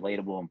very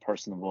relatable and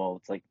personable.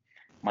 It's like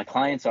my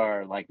clients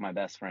are like my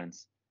best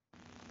friends.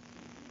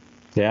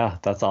 Yeah,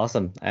 that's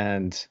awesome.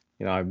 And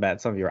I've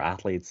met some of your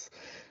athletes,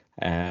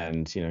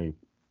 and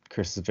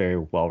Chris is a very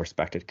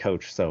well-respected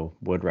coach, so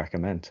would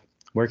recommend.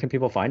 Where can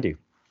people find you?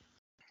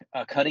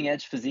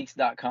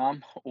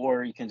 Cuttingedgephysiques.com,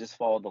 or you can just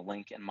follow the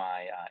link in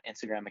my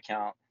Instagram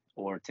account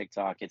or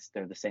TikTok.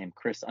 They're the same,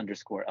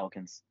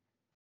 Chris_Elkins.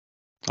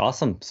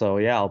 Awesome. So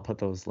yeah, I'll put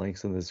those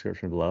links in the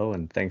description below,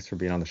 and thanks for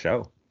being on the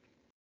show.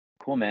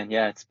 Cool, man.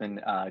 Yeah, it's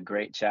been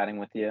great chatting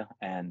with you,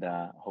 and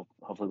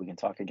hopefully we can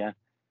talk again.